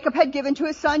Jacob had given to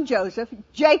his son Joseph.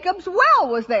 Jacob's well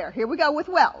was there. Here we go with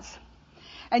wells.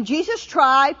 And Jesus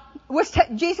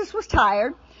was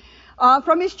tired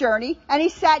from his journey, and he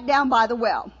sat down by the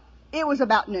well. It was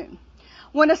about noon.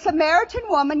 When a Samaritan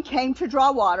woman came to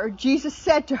draw water, Jesus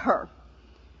said to her,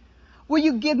 "Will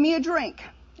you give me a drink?"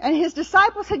 And his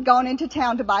disciples had gone into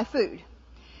town to buy food.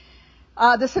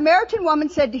 The Samaritan woman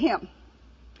said to him,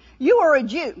 "You are a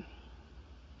Jew,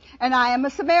 and I am a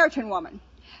Samaritan woman.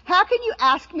 How can you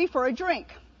ask me for a drink?"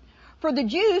 For the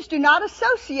Jews do not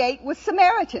associate with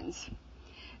Samaritans.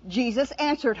 Jesus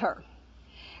answered her,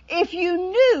 "If you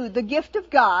knew the gift of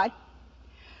God,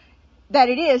 that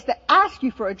it is that asks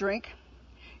you for a drink,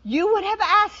 you would have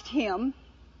asked him,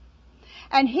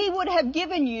 and he would have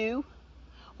given you,"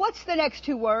 what's the next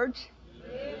two words?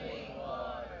 Living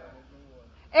water.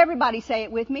 Everybody say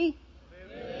it with me.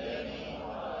 Living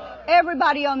water.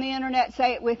 Everybody on the internet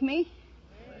say it with me.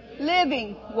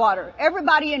 Living water.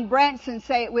 Everybody in Branson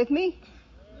say it with me.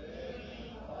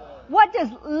 What does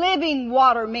living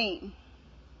water mean?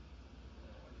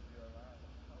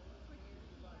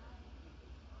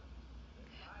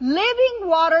 Living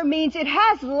water means it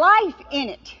has life in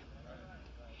it.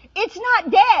 It's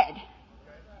not dead.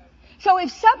 So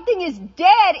if something is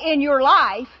dead in your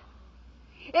life,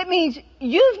 it means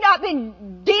you've not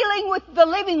been dealing with the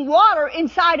living water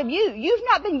inside of you. You've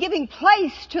not been giving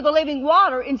place to the living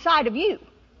water inside of you.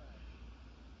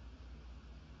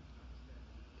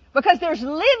 Because there's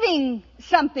living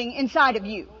something inside of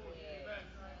you.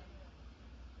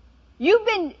 You've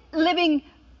been living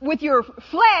with your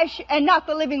flesh and not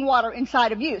the living water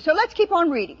inside of you. So let's keep on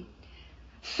reading.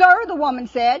 "Sir," the woman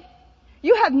said,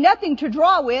 "you have nothing to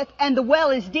draw with, and the well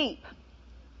is deep."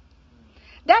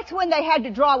 That's when they had to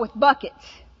draw with buckets.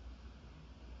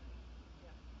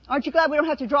 Aren't you glad we don't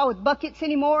have to draw with buckets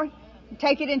anymore?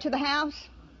 Take it into the house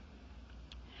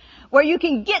where you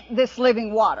can get this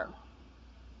living water.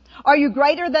 "Are you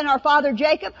greater than our father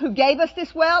Jacob, who gave us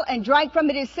this well and drank from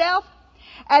it himself,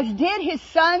 as did his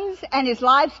sons and his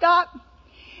livestock?"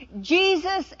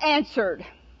 Jesus answered.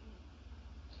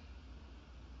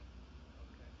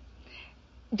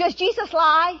 Does Jesus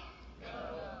lie?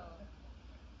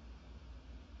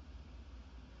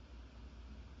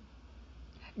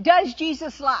 Does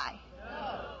Jesus lie?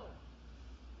 No.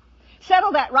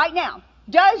 Settle that right now.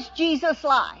 Does Jesus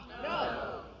lie?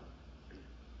 No.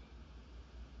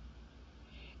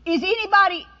 Is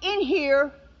anybody in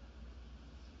here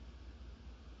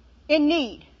in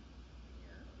need?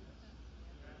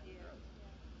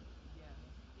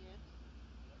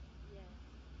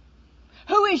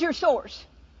 Who is your source?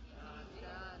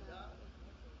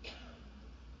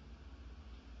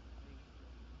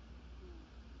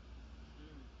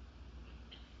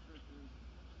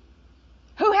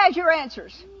 Who has your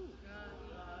answers?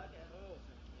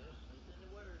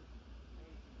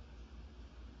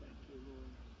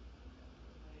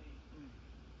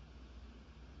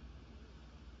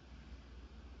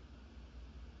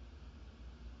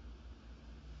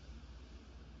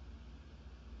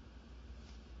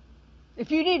 If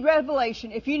you need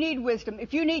revelation, if you need wisdom,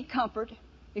 if you need comfort,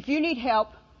 if you need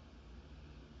help,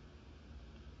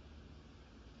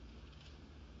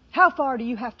 how far do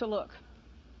you have to look?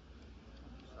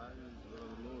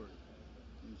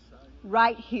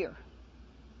 Right here.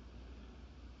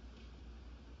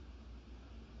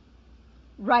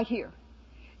 Right here.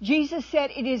 Jesus said,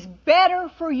 "It is better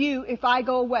for you if I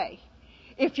go away."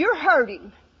 If you're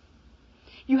hurting,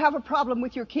 you have a problem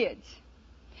with your kids,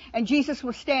 and Jesus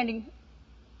was standing.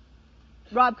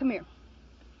 Rob, come here.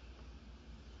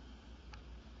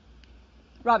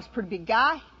 Rob's a pretty big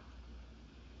guy.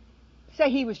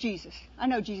 Say he was Jesus. I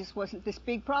know Jesus wasn't this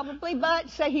big probably, but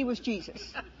say he was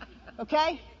Jesus.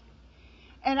 Okay?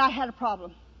 And I had a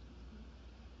problem.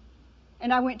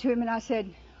 And I went to him and I said,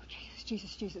 "Oh, Jesus,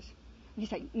 Jesus, Jesus." And he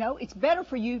said, "No, it's better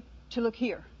for you to look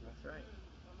here." That's right.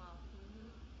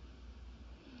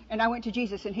 And I went to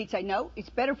Jesus and he'd say, "No, it's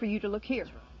better for you to look here."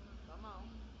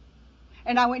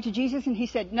 And I went to Jesus and he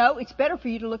said, "No, it's better for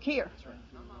you to look here."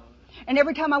 And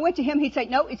every time I went to him, he'd say,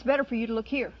 "No, it's better for you to look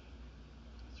here."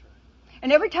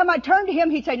 And every time I turned to him,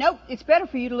 he'd say, "No, it's better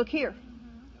for you to look here."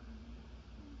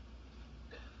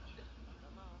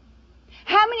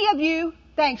 How many of you,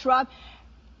 thanks Rob,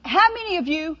 how many of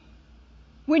you,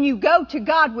 when you go to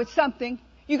God with something,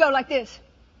 you go like this?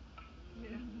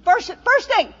 First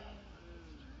thing.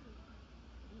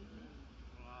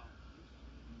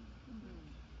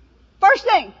 First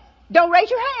thing, don't raise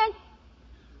your hand.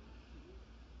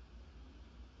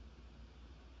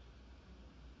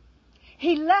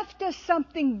 He left us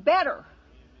something better.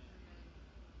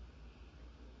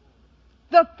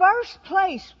 The first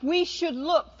place we should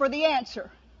look for the answer.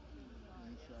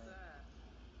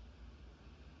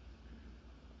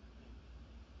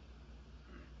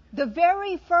 The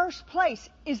very first place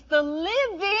is the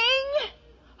living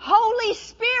Holy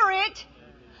Spirit,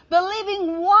 the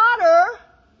living water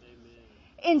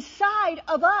inside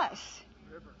of us.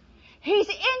 He's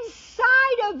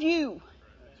inside of you.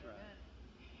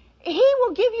 He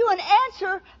will give you an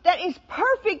answer that is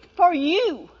perfect for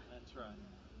you. That's right.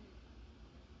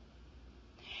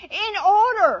 In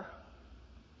order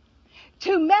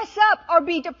to mess up or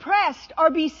be depressed or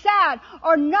be sad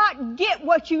or not get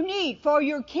what you need for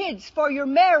your kids, for your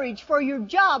marriage, for your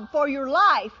job, for your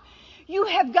life, you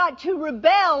have got to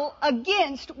rebel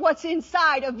against what's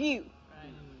inside of you.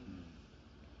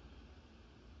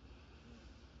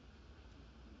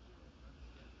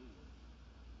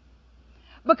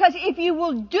 Because if you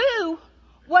will do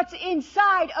what's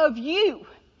inside of you,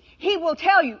 He will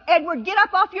tell you, Edward, get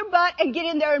up off your butt and get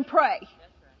in there and pray.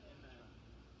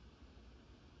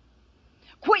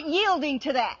 Quit yielding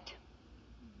to that.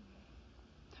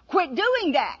 Quit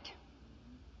doing that.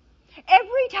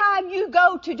 Every time you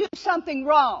go to do something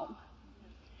wrong,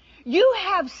 you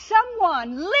have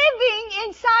someone living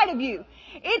inside of you.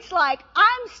 It's like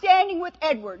I'm standing with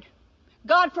Edward,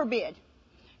 God forbid,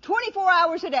 24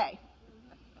 hours a day,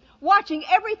 watching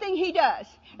everything he does.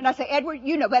 And I say, Edward,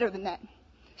 you know better than that.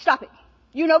 Stop it.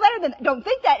 You know better than that. Don't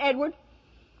think that, Edward.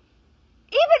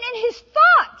 Even in his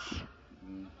thoughts,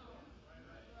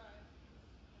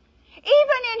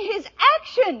 even in his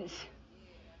actions,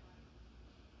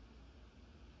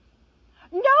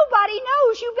 nobody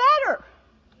knows you better.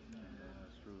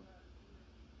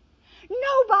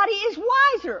 Nobody is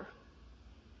wiser.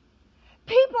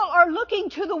 People are looking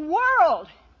to the world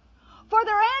for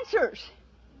their answers.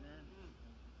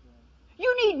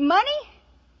 You need money?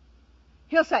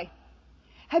 He'll say,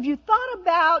 have you thought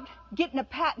about getting a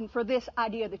patent for this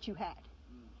idea that you had?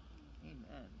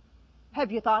 Amen.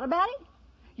 Have you thought about it?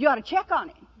 You ought to check on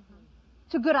it.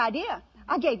 It's a good idea.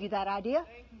 I gave you that idea.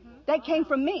 That came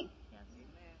from me.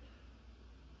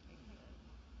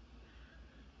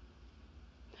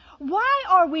 Why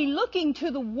are we looking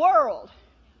to the world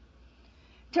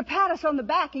to pat us on the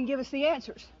back and give us the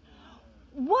answers?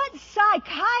 What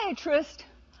psychiatrist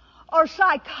or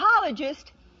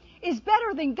psychologist is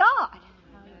better than God?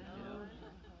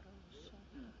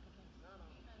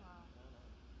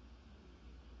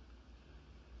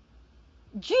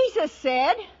 Jesus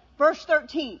said, verse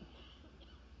 13.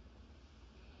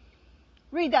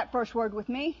 Read that first word with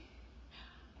me.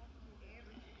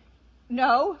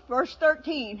 No, verse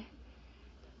 13.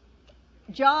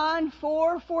 John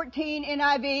 4:14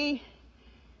 NIV.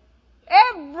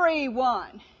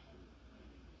 Everyone.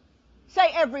 Say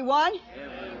everyone.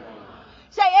 Everyone.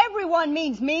 Say everyone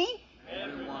means me.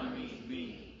 Everyone means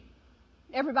me.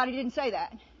 Everybody didn't say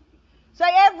that. Say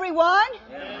everyone.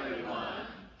 Everyone.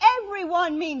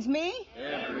 Everyone means me.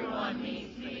 Everyone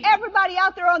means me. Everybody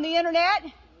out there on the internet.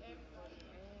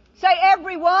 Say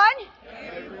everyone.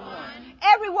 Everyone.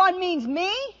 Everyone means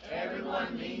me.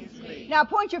 Everyone means me. Now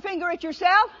point your finger at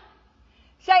yourself.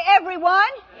 Say everyone.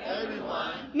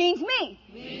 Everyone Means me.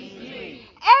 means me.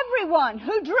 Everyone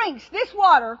who drinks this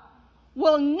water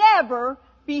will never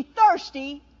be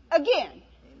thirsty again.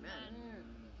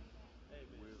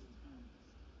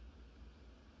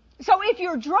 So if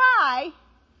you're dry,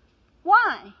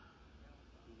 why?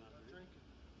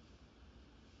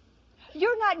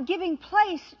 You're not giving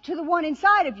place to the one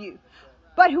inside of you.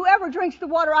 But whoever drinks the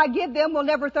water I give them will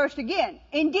never thirst again.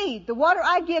 Indeed, the water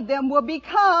I give them will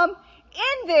become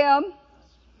in them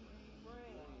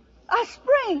a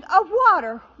spring of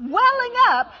water welling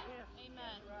up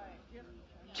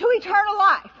to eternal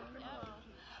life.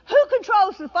 Who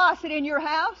controls the faucet in your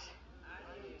house?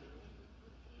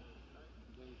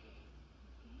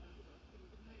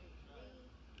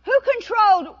 Who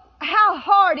controlled how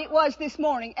hard it was this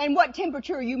morning and what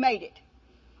temperature you made it?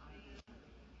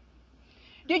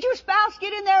 Did your spouse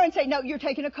get in there and say, no, you're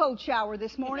taking a cold shower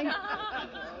this morning?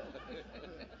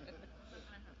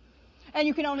 And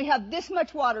you can only have this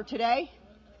much water today?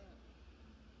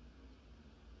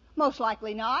 Most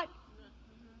likely not.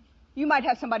 You might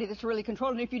have somebody that's really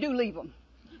controlling. If you do, leave them.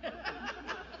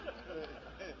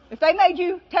 If they made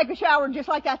you take a shower just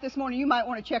like that this morning, you might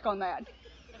want to check on that.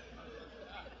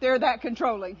 They're that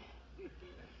controlling.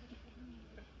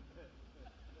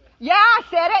 Yeah, I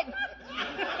said it.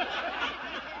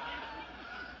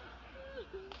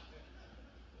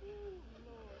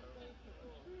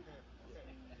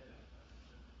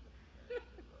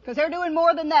 Because they're doing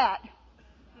more than that.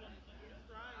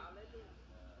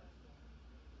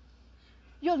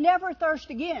 You'll never thirst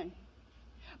again.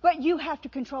 But you have to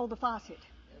control the faucet.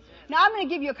 Now I'm going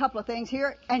to give you a couple of things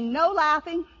here, and no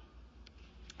laughing.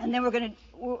 And then we're going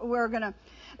to,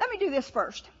 let me do this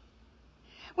first.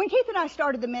 When Keith and I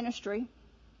started the ministry,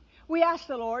 we asked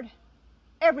the Lord,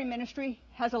 every ministry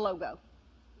has a logo.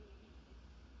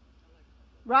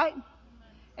 Right?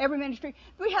 Every ministry.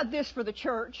 We have this for the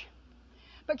church.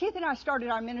 But Keith and I started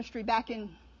our ministry back in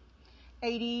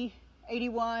 80,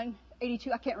 81,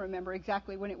 82. I can't remember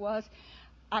exactly when it was.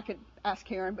 I could ask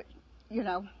Karen, but,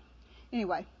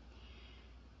 Anyway.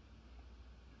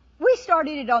 We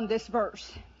started it on this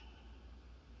verse.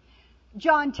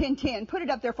 John 10:10. Put it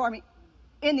up there for me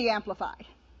in the Amplified.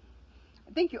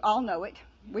 I think you all know it.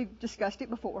 We've discussed it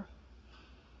before.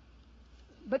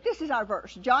 But this is our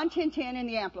verse. John 10:10 in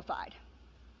the Amplified.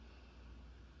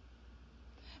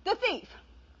 The thief.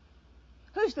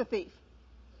 Who's the thief?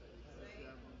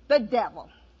 The devil.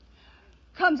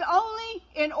 Comes only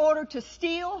in order to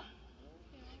steal,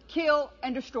 kill,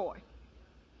 and destroy.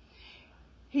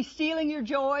 He's stealing your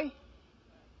joy.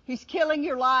 He's killing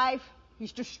your life.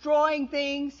 He's destroying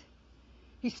things.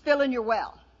 He's filling your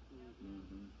well.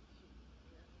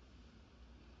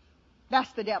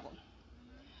 That's the devil.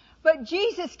 But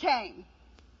Jesus came.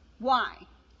 Why?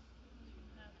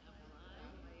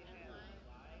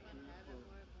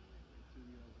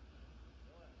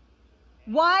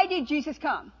 Why did Jesus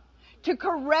come? To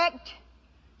correct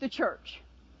the church.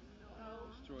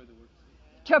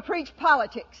 To preach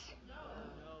politics.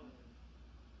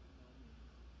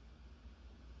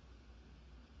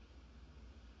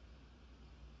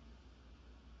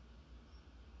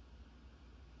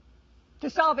 To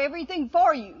solve everything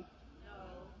for you.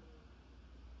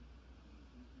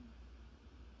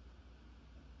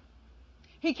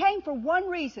 He came for one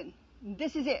reason.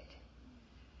 This is it.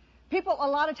 People a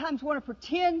lot of times want to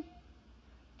pretend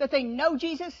that they know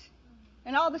Jesus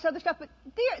and all this other stuff, but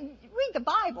read the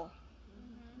Bible.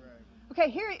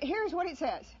 Okay, here's what it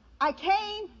says. I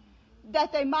came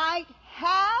that they might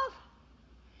have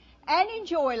and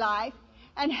enjoy life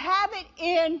and have it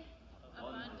in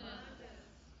abundance.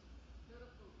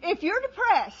 If you're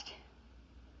depressed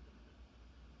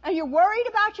and you're worried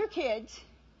about your kids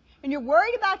and you're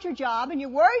worried about your job and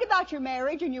you're worried about your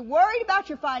marriage and you're worried about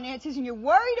your finances and you're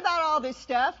worried about all this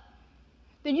stuff,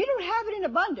 then you don't have it in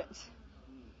abundance.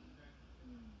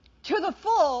 To the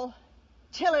full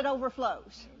till it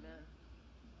overflows.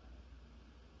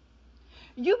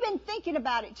 You've been thinking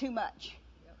about it too much.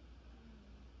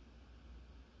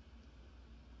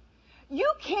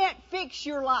 You can't fix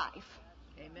your life.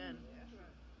 Amen.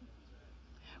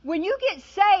 When you get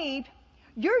saved,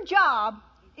 your job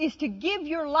is to give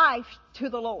your life to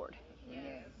the Lord. Yes.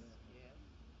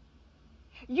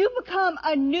 You become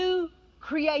a new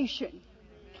creation.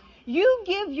 You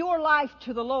give your life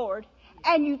to the Lord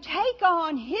and you take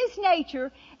on His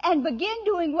nature and begin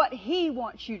doing what He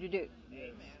wants you to do.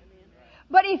 Amen.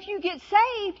 But if you get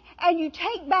saved and you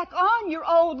take back on your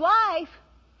old life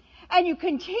and you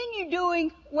continue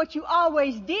doing what you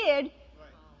always did,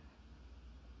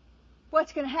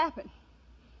 what's going to happen?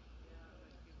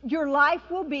 Your life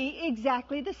will be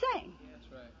exactly the same.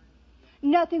 That's right.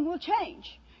 Nothing will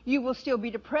change. You will still be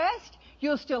depressed.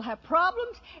 You'll still have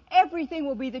problems. Everything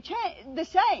will be the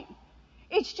same.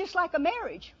 It's just like a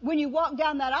marriage. When you walk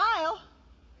down that aisle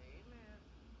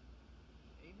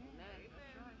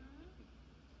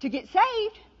to get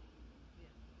saved,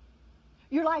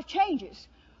 your life changes.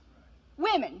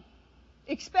 Women,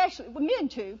 especially, well, men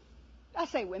too. I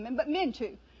say women, but men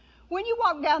too. When you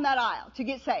walk down that aisle to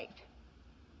get saved,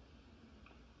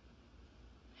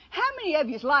 how many of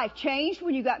you's life changed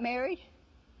when you got married?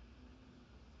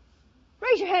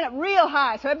 Raise your hand up real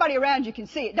high so everybody around you can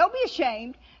see it. Don't be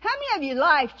ashamed. How many of your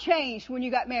life changed when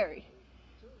you got married?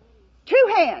 2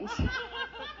 hands. 2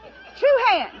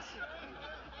 hands.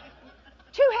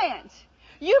 2 hands.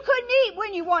 You couldn't eat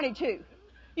when you wanted to.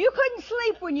 You couldn't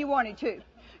sleep when you wanted to.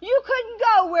 You couldn't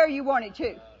go where you wanted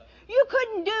to. You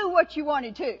couldn't do what you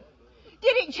wanted to.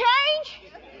 Did it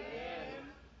change?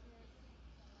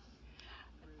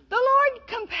 The Lord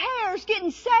compares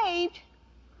getting saved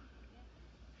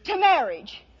to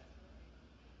marriage.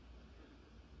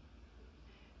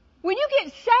 When you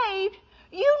get saved,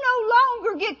 you no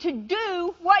longer get to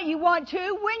do what you want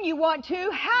to, when you want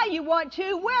to, how you want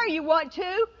to, where you want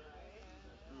to.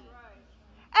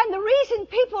 And the reason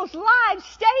people's lives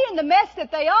stay in the mess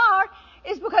that they are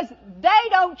is because they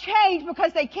don't change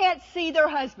because they can't see their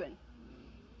husband.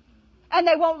 And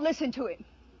they won't listen to him.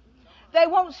 They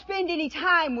won't spend any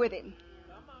time with him.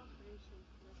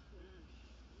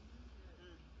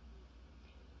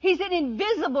 He's an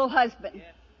invisible husband.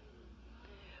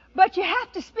 But you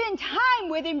have to spend time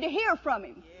with him to hear from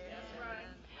him.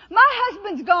 My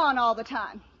husband's gone all the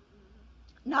time.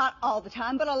 Not all the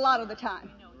time, but a lot of the time.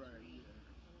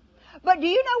 But do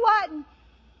you know what?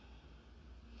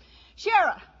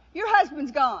 Shara, your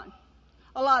husband's gone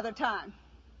a lot of the time.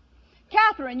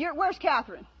 Catherine, where's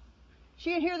Catherine?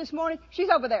 She in here this morning? She's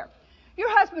over there. Your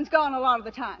husband's gone a lot of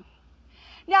the time.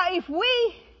 Now, if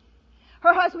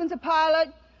her husband's a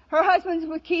pilot, her husband's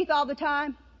with Keith all the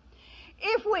time,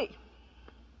 if we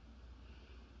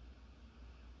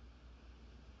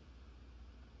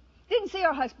didn't see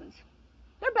our husbands,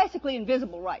 they're basically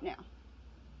invisible right now.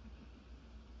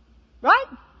 Right?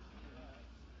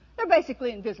 They're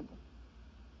basically invisible.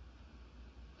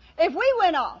 If we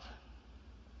went off,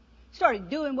 started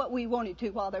doing what we wanted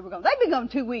to while they were gone, they've been gone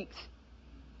 2 weeks.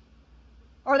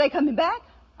 Are they coming back?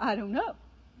 I don't know.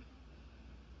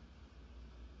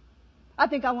 I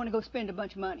think I want to go spend a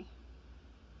bunch of money.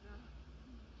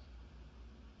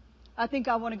 I think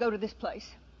I want to go to this place.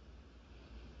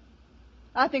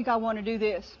 I think I want to do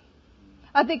this.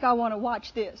 I think I want to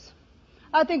watch this.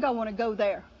 I think I want to go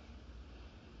there.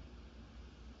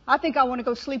 I think I want to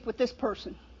go sleep with this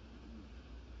person.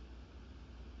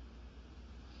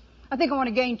 I think I want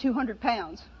to gain 200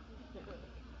 pounds.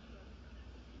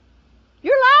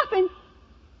 You're laughing.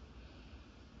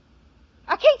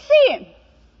 I can't see him.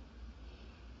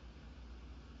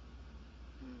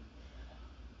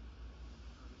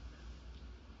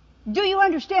 Do you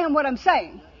understand what I'm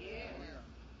saying?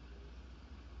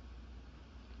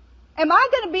 Am I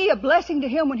going to be a blessing to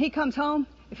him when he comes home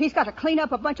if he's got to clean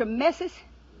up a bunch of messes?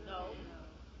 No.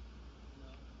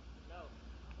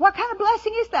 What kind of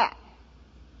blessing is that?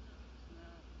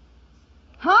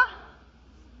 Huh?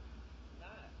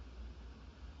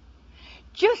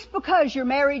 Just because you're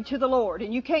married to the Lord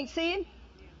and you can't see him?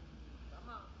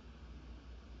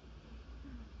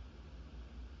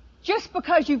 Just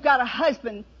because you've got a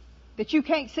husband that you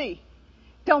can't see,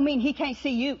 don't mean he can't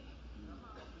see you.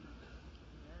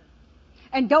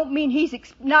 And don't mean he's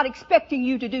not expecting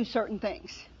you to do certain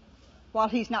things while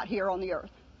he's not here on the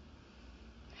earth.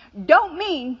 Don't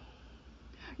mean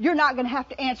you're not going to have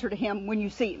to answer to him when you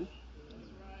see him.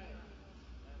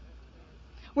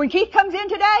 When Keith comes in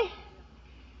today,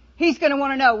 he's going to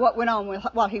want to know what went on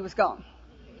while he was gone.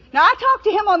 Now, I talked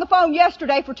to him on the phone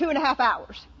yesterday for 2.5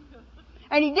 hours.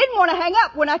 And he didn't want to hang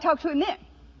up when I talked to him then.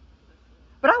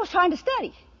 But I was trying to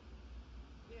study.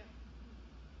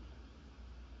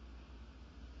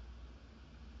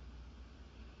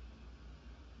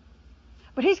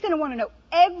 But he's going to want to know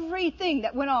everything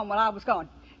that went on while I was gone.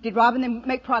 Did Rob and them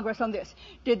make progress on this?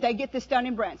 Did they get this done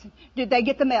in Branson? Did they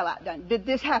get the mail out done? Did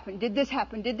this happen? Did this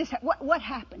happen? Did this happen? What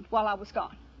happened while I was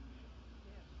gone?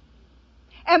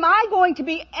 Am I going to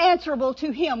be answerable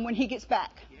to him when he gets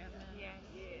back?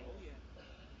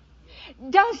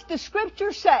 Does the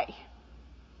scripture say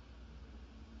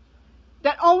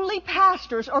that only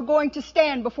pastors are going to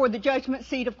stand before the judgment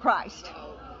seat of Christ?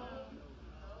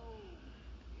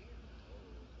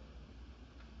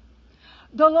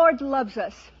 The Lord loves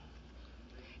us.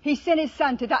 He sent His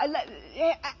Son to die.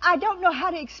 I don't know how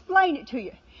to explain it to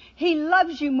you. He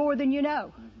loves you more than you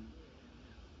know.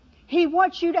 He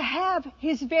wants you to have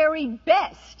His very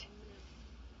best.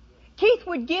 Keith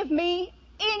would give me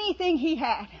anything he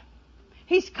had.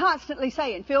 He's constantly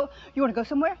saying, Phil, you want to go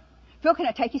somewhere? Phil, can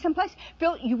I take you someplace?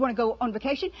 Phil, you want to go on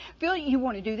vacation? Phil, you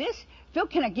want to do this? Phil,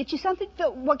 can I get you something?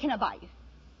 Phil, what can I buy you?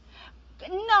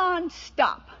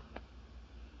 Non-stop.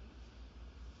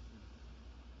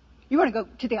 You want to go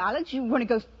to the islands? You want to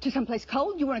go to someplace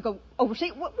cold? You want to go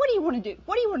overseas? What do you want to do?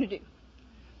 What do you want to do?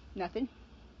 Nothing.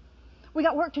 We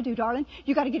got work to do, darling.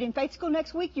 You got to get in faith school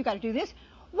next week. You got to do this.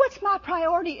 What's my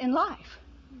priority in life?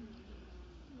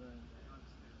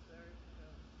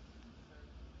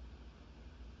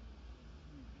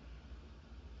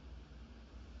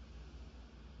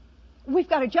 We've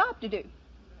got a job to do.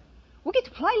 We'll get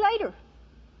to play later.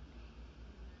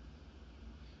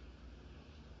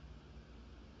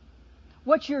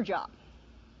 What's your job?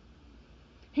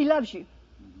 He loves you.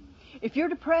 If you're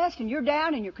depressed and you're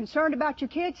down and you're concerned about your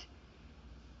kids,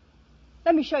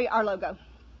 let me show you our logo.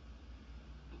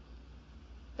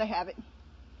 They have it.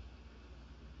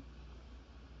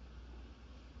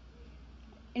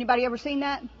 Anybody ever seen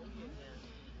that?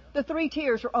 The 3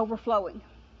 tiers are overflowing.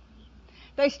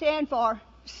 They stand for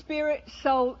spirit,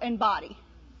 soul, and body.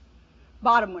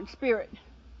 Bottom one, spirit.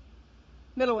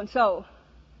 Middle one, soul.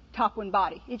 Top one,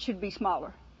 body. It should be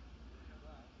smaller.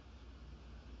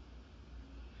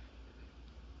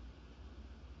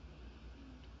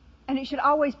 And it should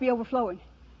always be overflowing.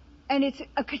 And it's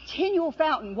a continual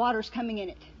fountain, water's coming in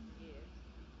it.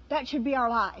 That should be our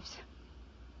lives.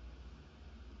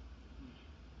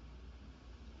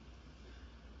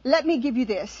 Let me give you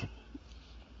this.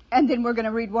 And then we're going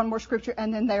to read one more scripture,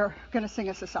 and then they're going to sing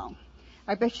us a song.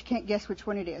 I bet you can't guess which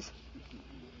one it is.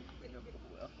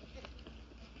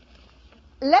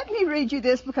 Let me read you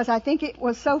this because I think it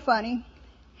was so funny,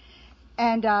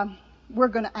 and we're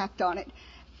going to act on it.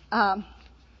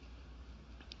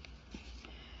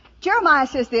 Jeremiah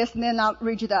says this, and then I'll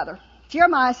read you the other.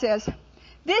 Jeremiah says,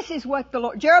 this is what the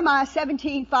Lord, Jeremiah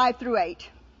 17:5-8.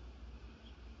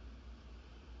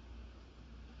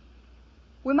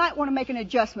 We might want to make an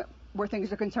adjustment where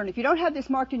things are concerned. If you don't have this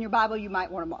marked in your Bible, you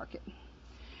might want to mark it.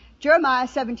 Jeremiah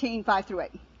 17:5-8.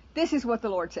 This is what the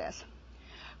Lord says.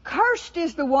 Cursed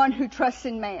is the one who trusts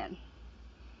in man.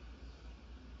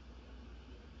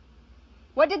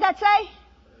 What did that say?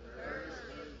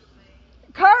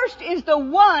 Cursed is the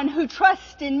one who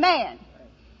trusts in man.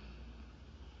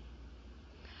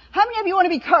 How many of you want to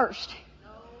be cursed?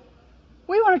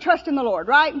 We want to trust in the Lord,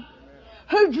 right?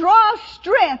 Who draws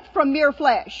strength from mere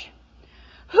flesh,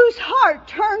 whose heart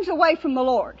turns away from the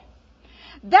Lord.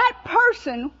 That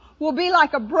person will be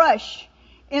like a brush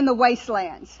in the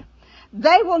wastelands.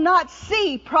 They will not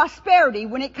see prosperity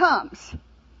when it comes.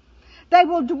 They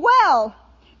will dwell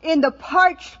in the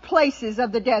parched places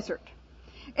of the desert,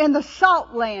 in the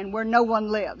salt land where no one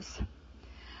lives.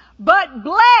 But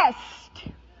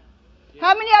blessed,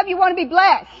 how many of you want to be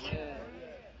blessed?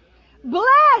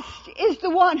 Blessed is the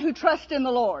one who trusts in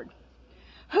the Lord,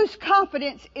 whose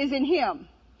confidence is in Him.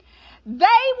 They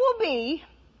will be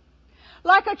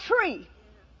like a tree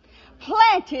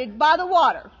planted by the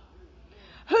water,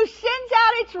 who sends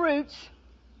out its roots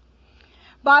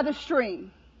by the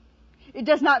stream. It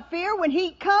does not fear when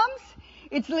heat comes.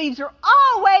 Its leaves are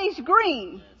always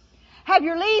green. Have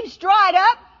your leaves dried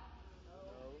up?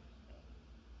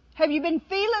 Have you been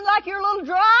feeling like you're a little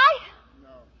dry?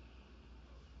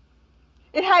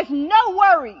 It has no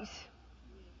worries.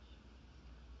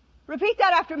 Repeat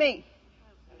that after me.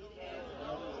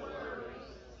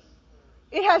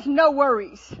 It has no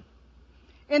worries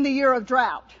in the year of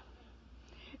drought.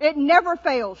 It never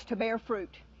fails to bear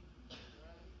fruit.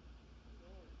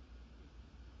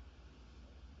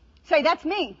 Say, that's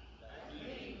me.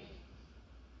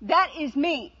 That is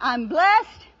me. I'm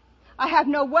blessed. I have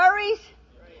no worries.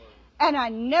 And I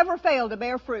never fail to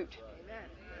bear fruit.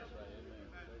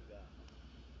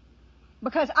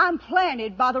 Because I'm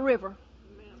planted by the river.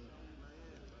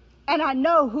 And I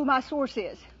know who my source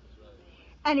is.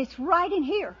 And it's right in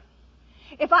here.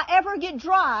 If I ever get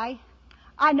dry,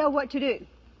 I know what to do.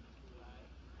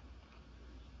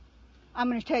 I'm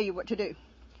going to tell you what to do.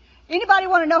 Anybody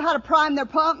want to know how to prime their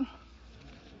pump?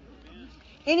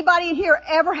 Anybody in here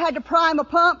ever had to prime a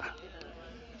pump?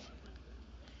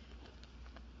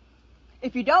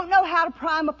 If you don't know how to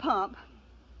prime a pump,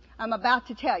 I'm about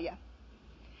to tell you.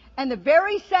 And the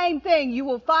very same thing you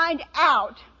will find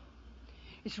out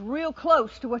is real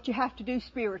close to what you have to do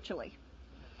spiritually.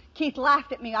 Keith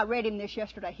laughed at me. I read him this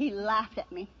yesterday. He laughed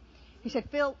at me. He said,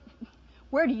 Phil,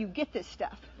 where do you get this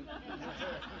stuff?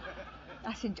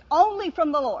 I said, only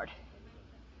from the Lord.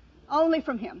 Only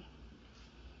from Him.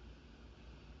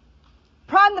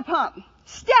 Prime the pump.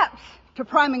 Steps to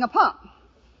priming a pump.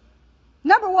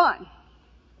 Number 1,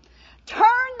 turn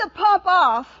the pump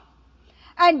off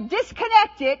and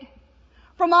disconnect it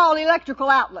from all electrical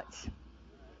outlets.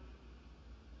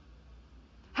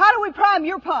 How do we prime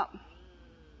your pump?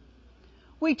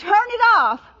 We turn it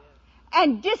off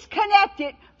and disconnect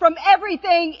it from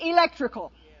everything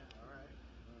electrical.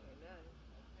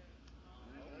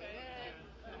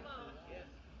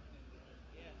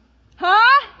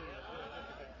 Huh?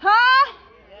 Huh?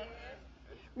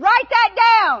 Write that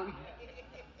down.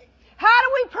 How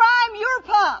do we prime your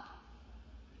pump?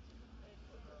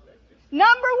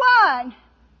 Number 1,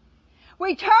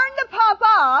 we turn the pump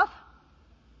off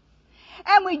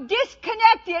and we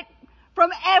disconnect it from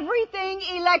everything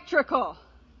electrical.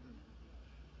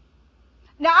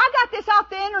 Now, I got this off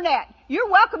the internet. You're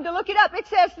welcome to look it up. It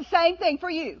says the same thing for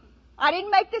you. I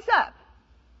didn't make this up.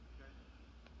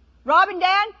 Rob and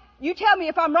Dan, you tell me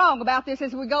if I'm wrong about this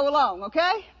as we go along,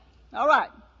 okay? All right.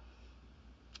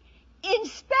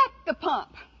 Inspect the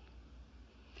pump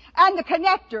and the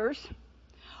connectors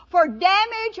for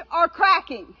damage or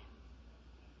cracking.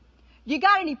 You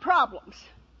got any problems?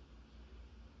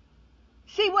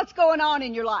 See what's going on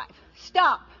in your life.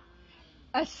 Stop.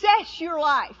 Assess your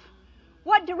life.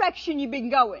 What direction you've been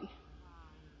going?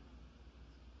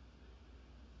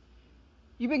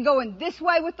 You've been going this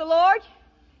way with the Lord?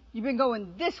 You've been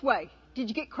going this way. Did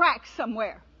you get cracks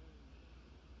somewhere?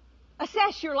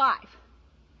 Assess your life.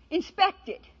 Inspect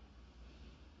it.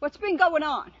 What's been going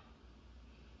on?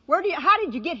 How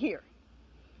did you get here?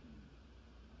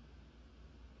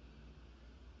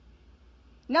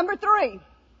 Number 3.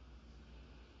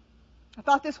 I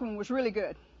thought this one was really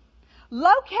good.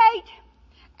 Locate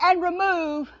and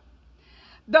remove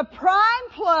the prime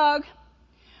plug,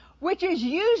 which is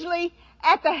usually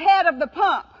at the head of the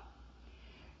pump.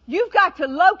 You've got to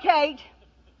locate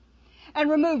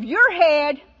and remove your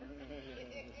head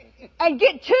and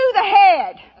get to the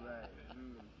head.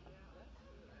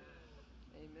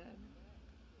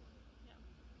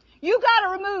 You got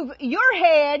to remove your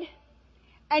head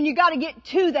and you got to get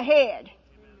to the head.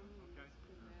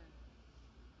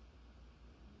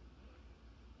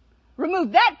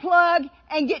 Remove that plug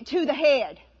and get to the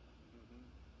head.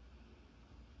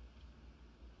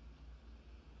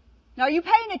 Now, are you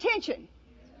paying attention?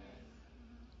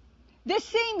 This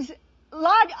seems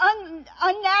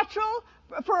unnatural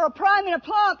for a prime and a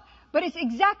plump, but it's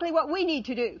exactly what we need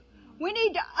to do. We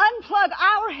need to unplug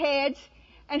our heads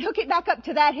and hook it back up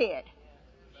to that head.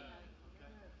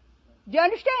 Do you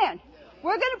understand?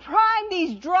 We're going to prime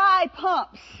these dry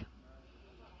pumps.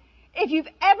 If you've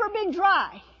ever been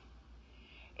dry,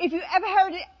 if you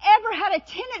ever had a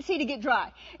tendency to get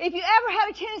dry, if you ever had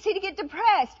a tendency to get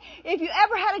depressed, if you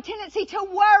ever had a tendency to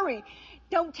worry,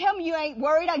 don't tell me you ain't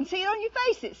worried. I can see it on your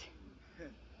faces.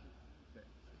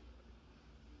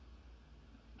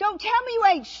 Don't tell me you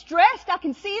ain't stressed. I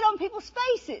can see it on people's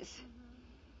faces.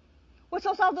 What's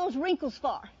all those wrinkles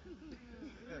for?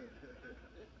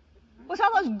 What's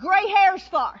all those gray hairs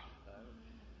for?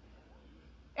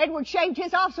 Edward shaved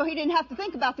his off so he didn't have to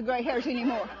think about the gray hairs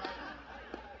anymore.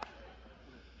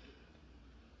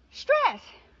 Stress.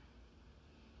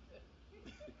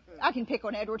 I can pick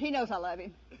on Edward. He knows I love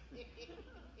him.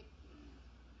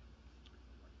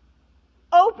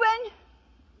 Open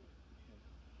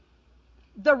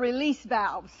the release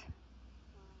valves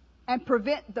and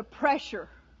prevent the pressure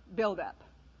buildup.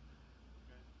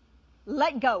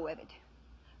 Let go of it.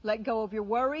 Let go of your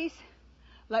worries.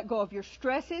 Let go of your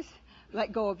stresses.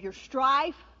 Let go of your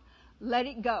strife. Let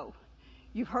it go.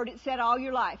 You've heard it said all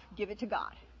your life. Give it to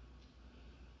God.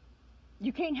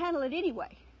 You can't handle it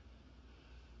anyway.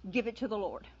 Give it to the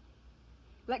Lord.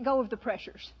 Let go of the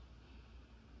pressures.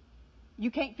 You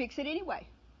can't fix it anyway.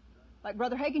 Like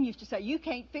Brother Hagin used to say, you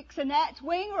can't fix a gnat's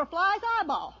wing or a fly's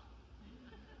eyeball.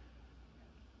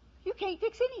 You can't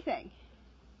fix anything.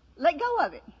 Let go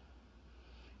of it.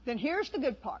 Then here's the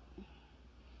good part.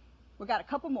 We've got a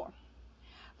couple more.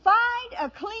 Find a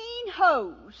clean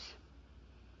hose.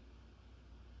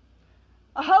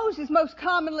 A hose is most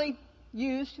commonly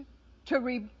used to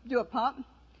redo a pump.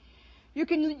 You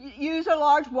can use a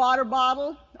large water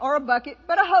bottle or a bucket,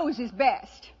 but a hose is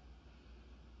best.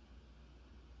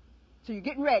 So you're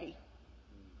getting ready.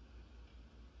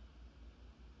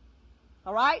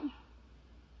 All right?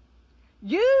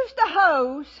 Use the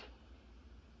hose.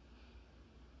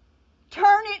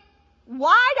 Turn it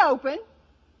wide open.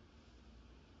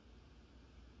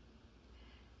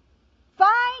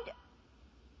 Find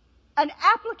an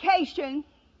application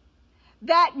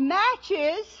that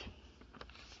matches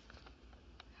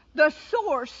the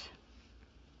source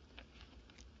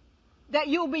that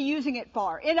you'll be using it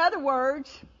for. In other words,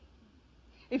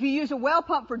 if you use a well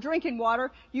pump for drinking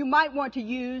water, you might want to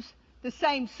use the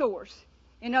same source.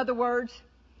 In other words,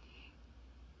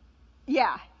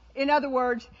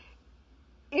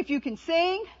 if you can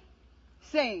sing,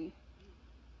 sing.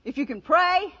 If you can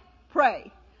pray,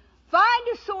 pray. Find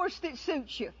a source that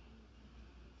suits you.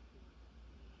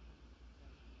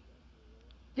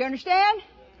 Do you understand?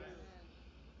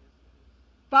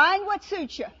 Find what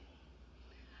suits you.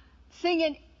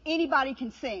 Singing, anybody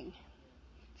can sing.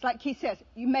 It's like Keith says,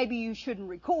 maybe you shouldn't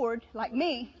record like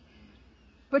me,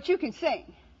 but you can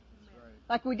sing.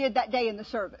 Like we did that day in the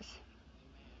service.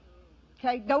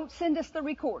 Okay? Don't send us the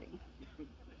recording.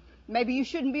 Maybe you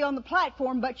shouldn't be on the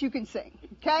platform, but you can sing.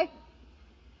 Okay?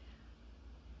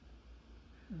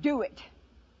 Do it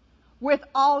with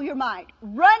all your might.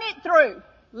 Run it through.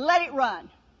 Let it run.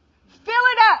 Fill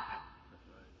it up.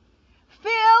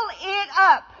 Fill it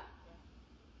up.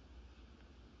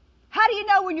 How do you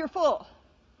know when you're full?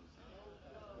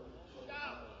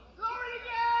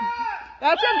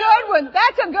 That's a good one.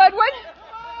 That's a good one.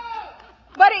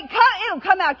 But it'll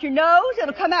come out your nose.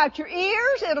 It'll come out your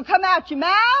ears. It'll come out your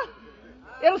mouth.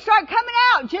 It'll start coming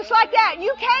out just like that.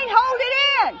 You can't hold it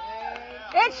in.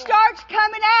 It starts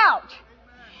coming out.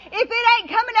 If it ain't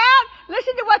coming out,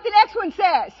 listen to what the next one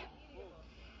says.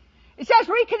 It says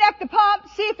reconnect the pump,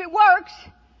 see if it works.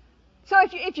 So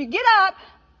if you get up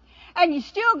and you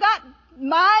still got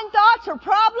mind thoughts or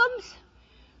problems,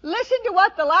 listen to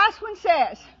what the last one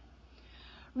says.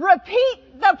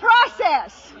 Repeat the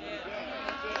process.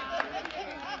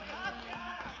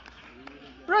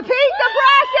 Repeat the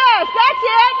process. That's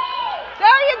it.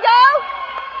 There you go.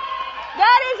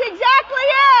 That is exactly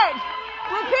it.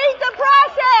 Repeat the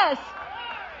process.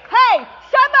 Hey,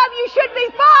 some of you should be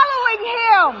following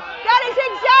him. That is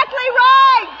exactly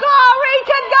right. Glory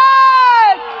to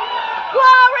God.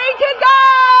 Glory to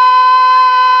God.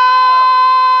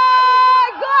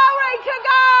 Glory to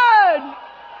God.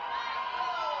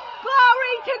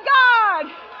 Glory to God.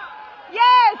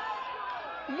 Yes.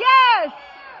 Yes.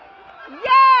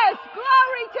 Yes.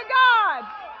 Glory to God.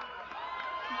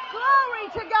 Glory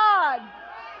to God.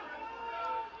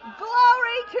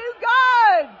 Glory to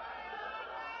God.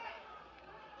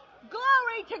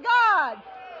 Glory to God.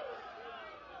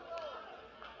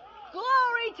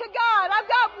 Glory to God. I've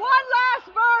got one last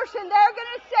verse and they're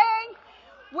going to sing.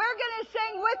 We're going to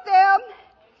sing with them.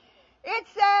 It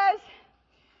says,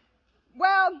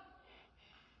 well,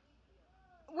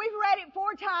 we've read it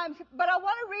 4 times, but I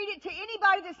want to read it to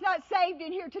anybody that's not saved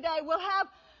in here today. We'll have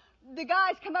the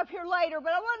guys come up here later,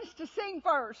 but I want us to sing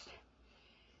first.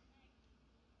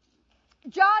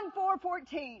 John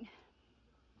 4:14.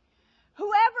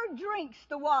 Whoever drinks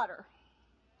the water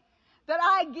that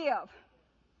I give,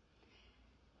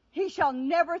 he shall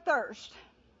never thirst.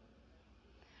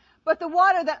 But the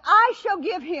water that I shall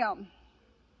give him,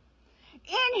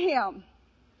 in him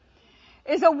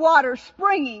is a water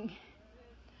springing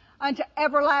unto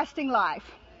everlasting life.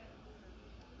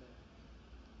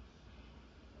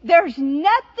 There's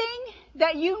nothing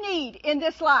that you need in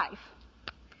this life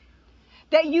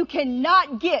that you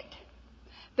cannot get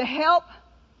the help,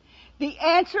 the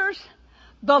answers,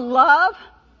 the love,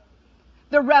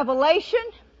 the revelation,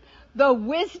 the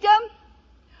wisdom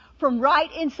from right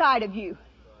inside of you.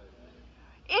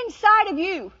 Inside of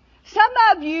you. Some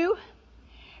of you,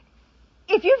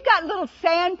 if you've got little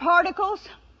sand particles,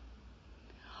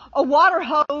 a water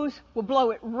hose will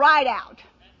blow it right out.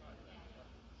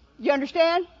 You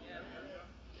understand?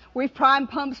 We've primed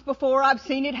pumps before. I've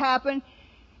seen it happen.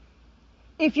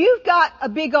 If you've got a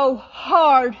big old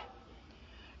hard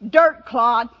dirt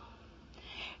clod,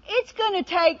 it's going to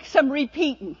take some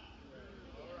repeating.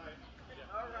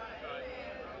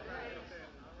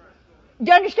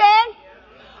 Do you understand?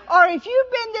 Or if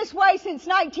you've been this way since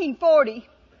 1940,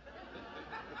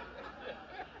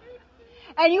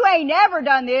 and you ain't never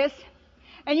done this,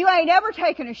 and you ain't ever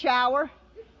taken a shower,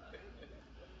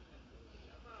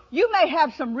 you may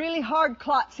have some really hard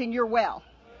clots in your well.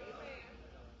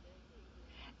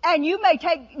 And you may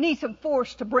need some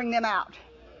force to bring them out.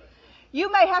 You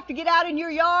may have to get out in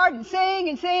your yard and sing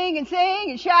and sing and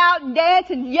sing and shout and dance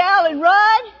and yell and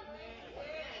run.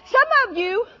 Some of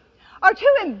you are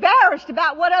too embarrassed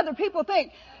about what other people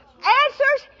think.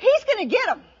 Answers, he's going to get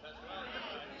them.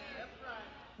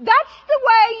 That's the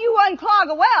way you unclog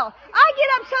a well. I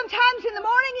get up sometimes in the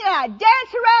morning and I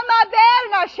dance around my bed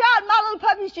and I shout and my little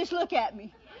puppies just look at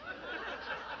me.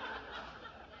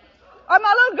 Or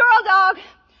my little girl dog,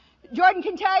 Jordan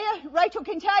can tell you, Rachel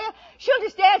can tell you, she'll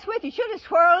just dance with you. She'll just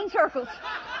swirl in circles.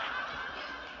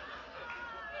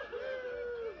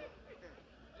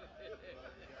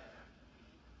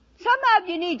 Some of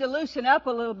you need to loosen up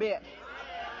a little bit.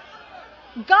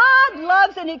 God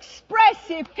loves an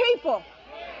expressive people.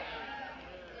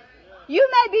 You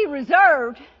may be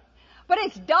reserved, but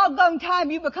it's doggone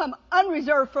time you become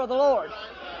unreserved for the Lord.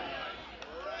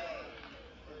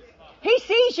 He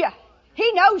sees you.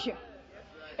 He knows you.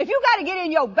 If you got to get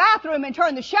in your bathroom and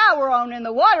turn the shower on and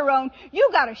the water on, you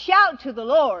got to shout to the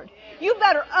Lord. You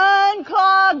better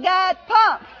unclog that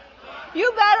pump.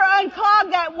 You better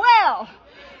unclog that well.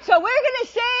 So we're going to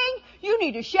sing. You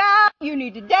need to shout. You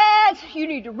need to dance. You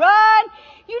need to run.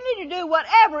 You need to do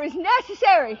whatever is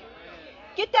necessary.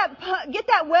 Get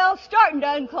that well starting to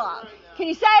unclog. Can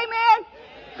you say amen?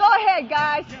 Go ahead,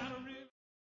 guys.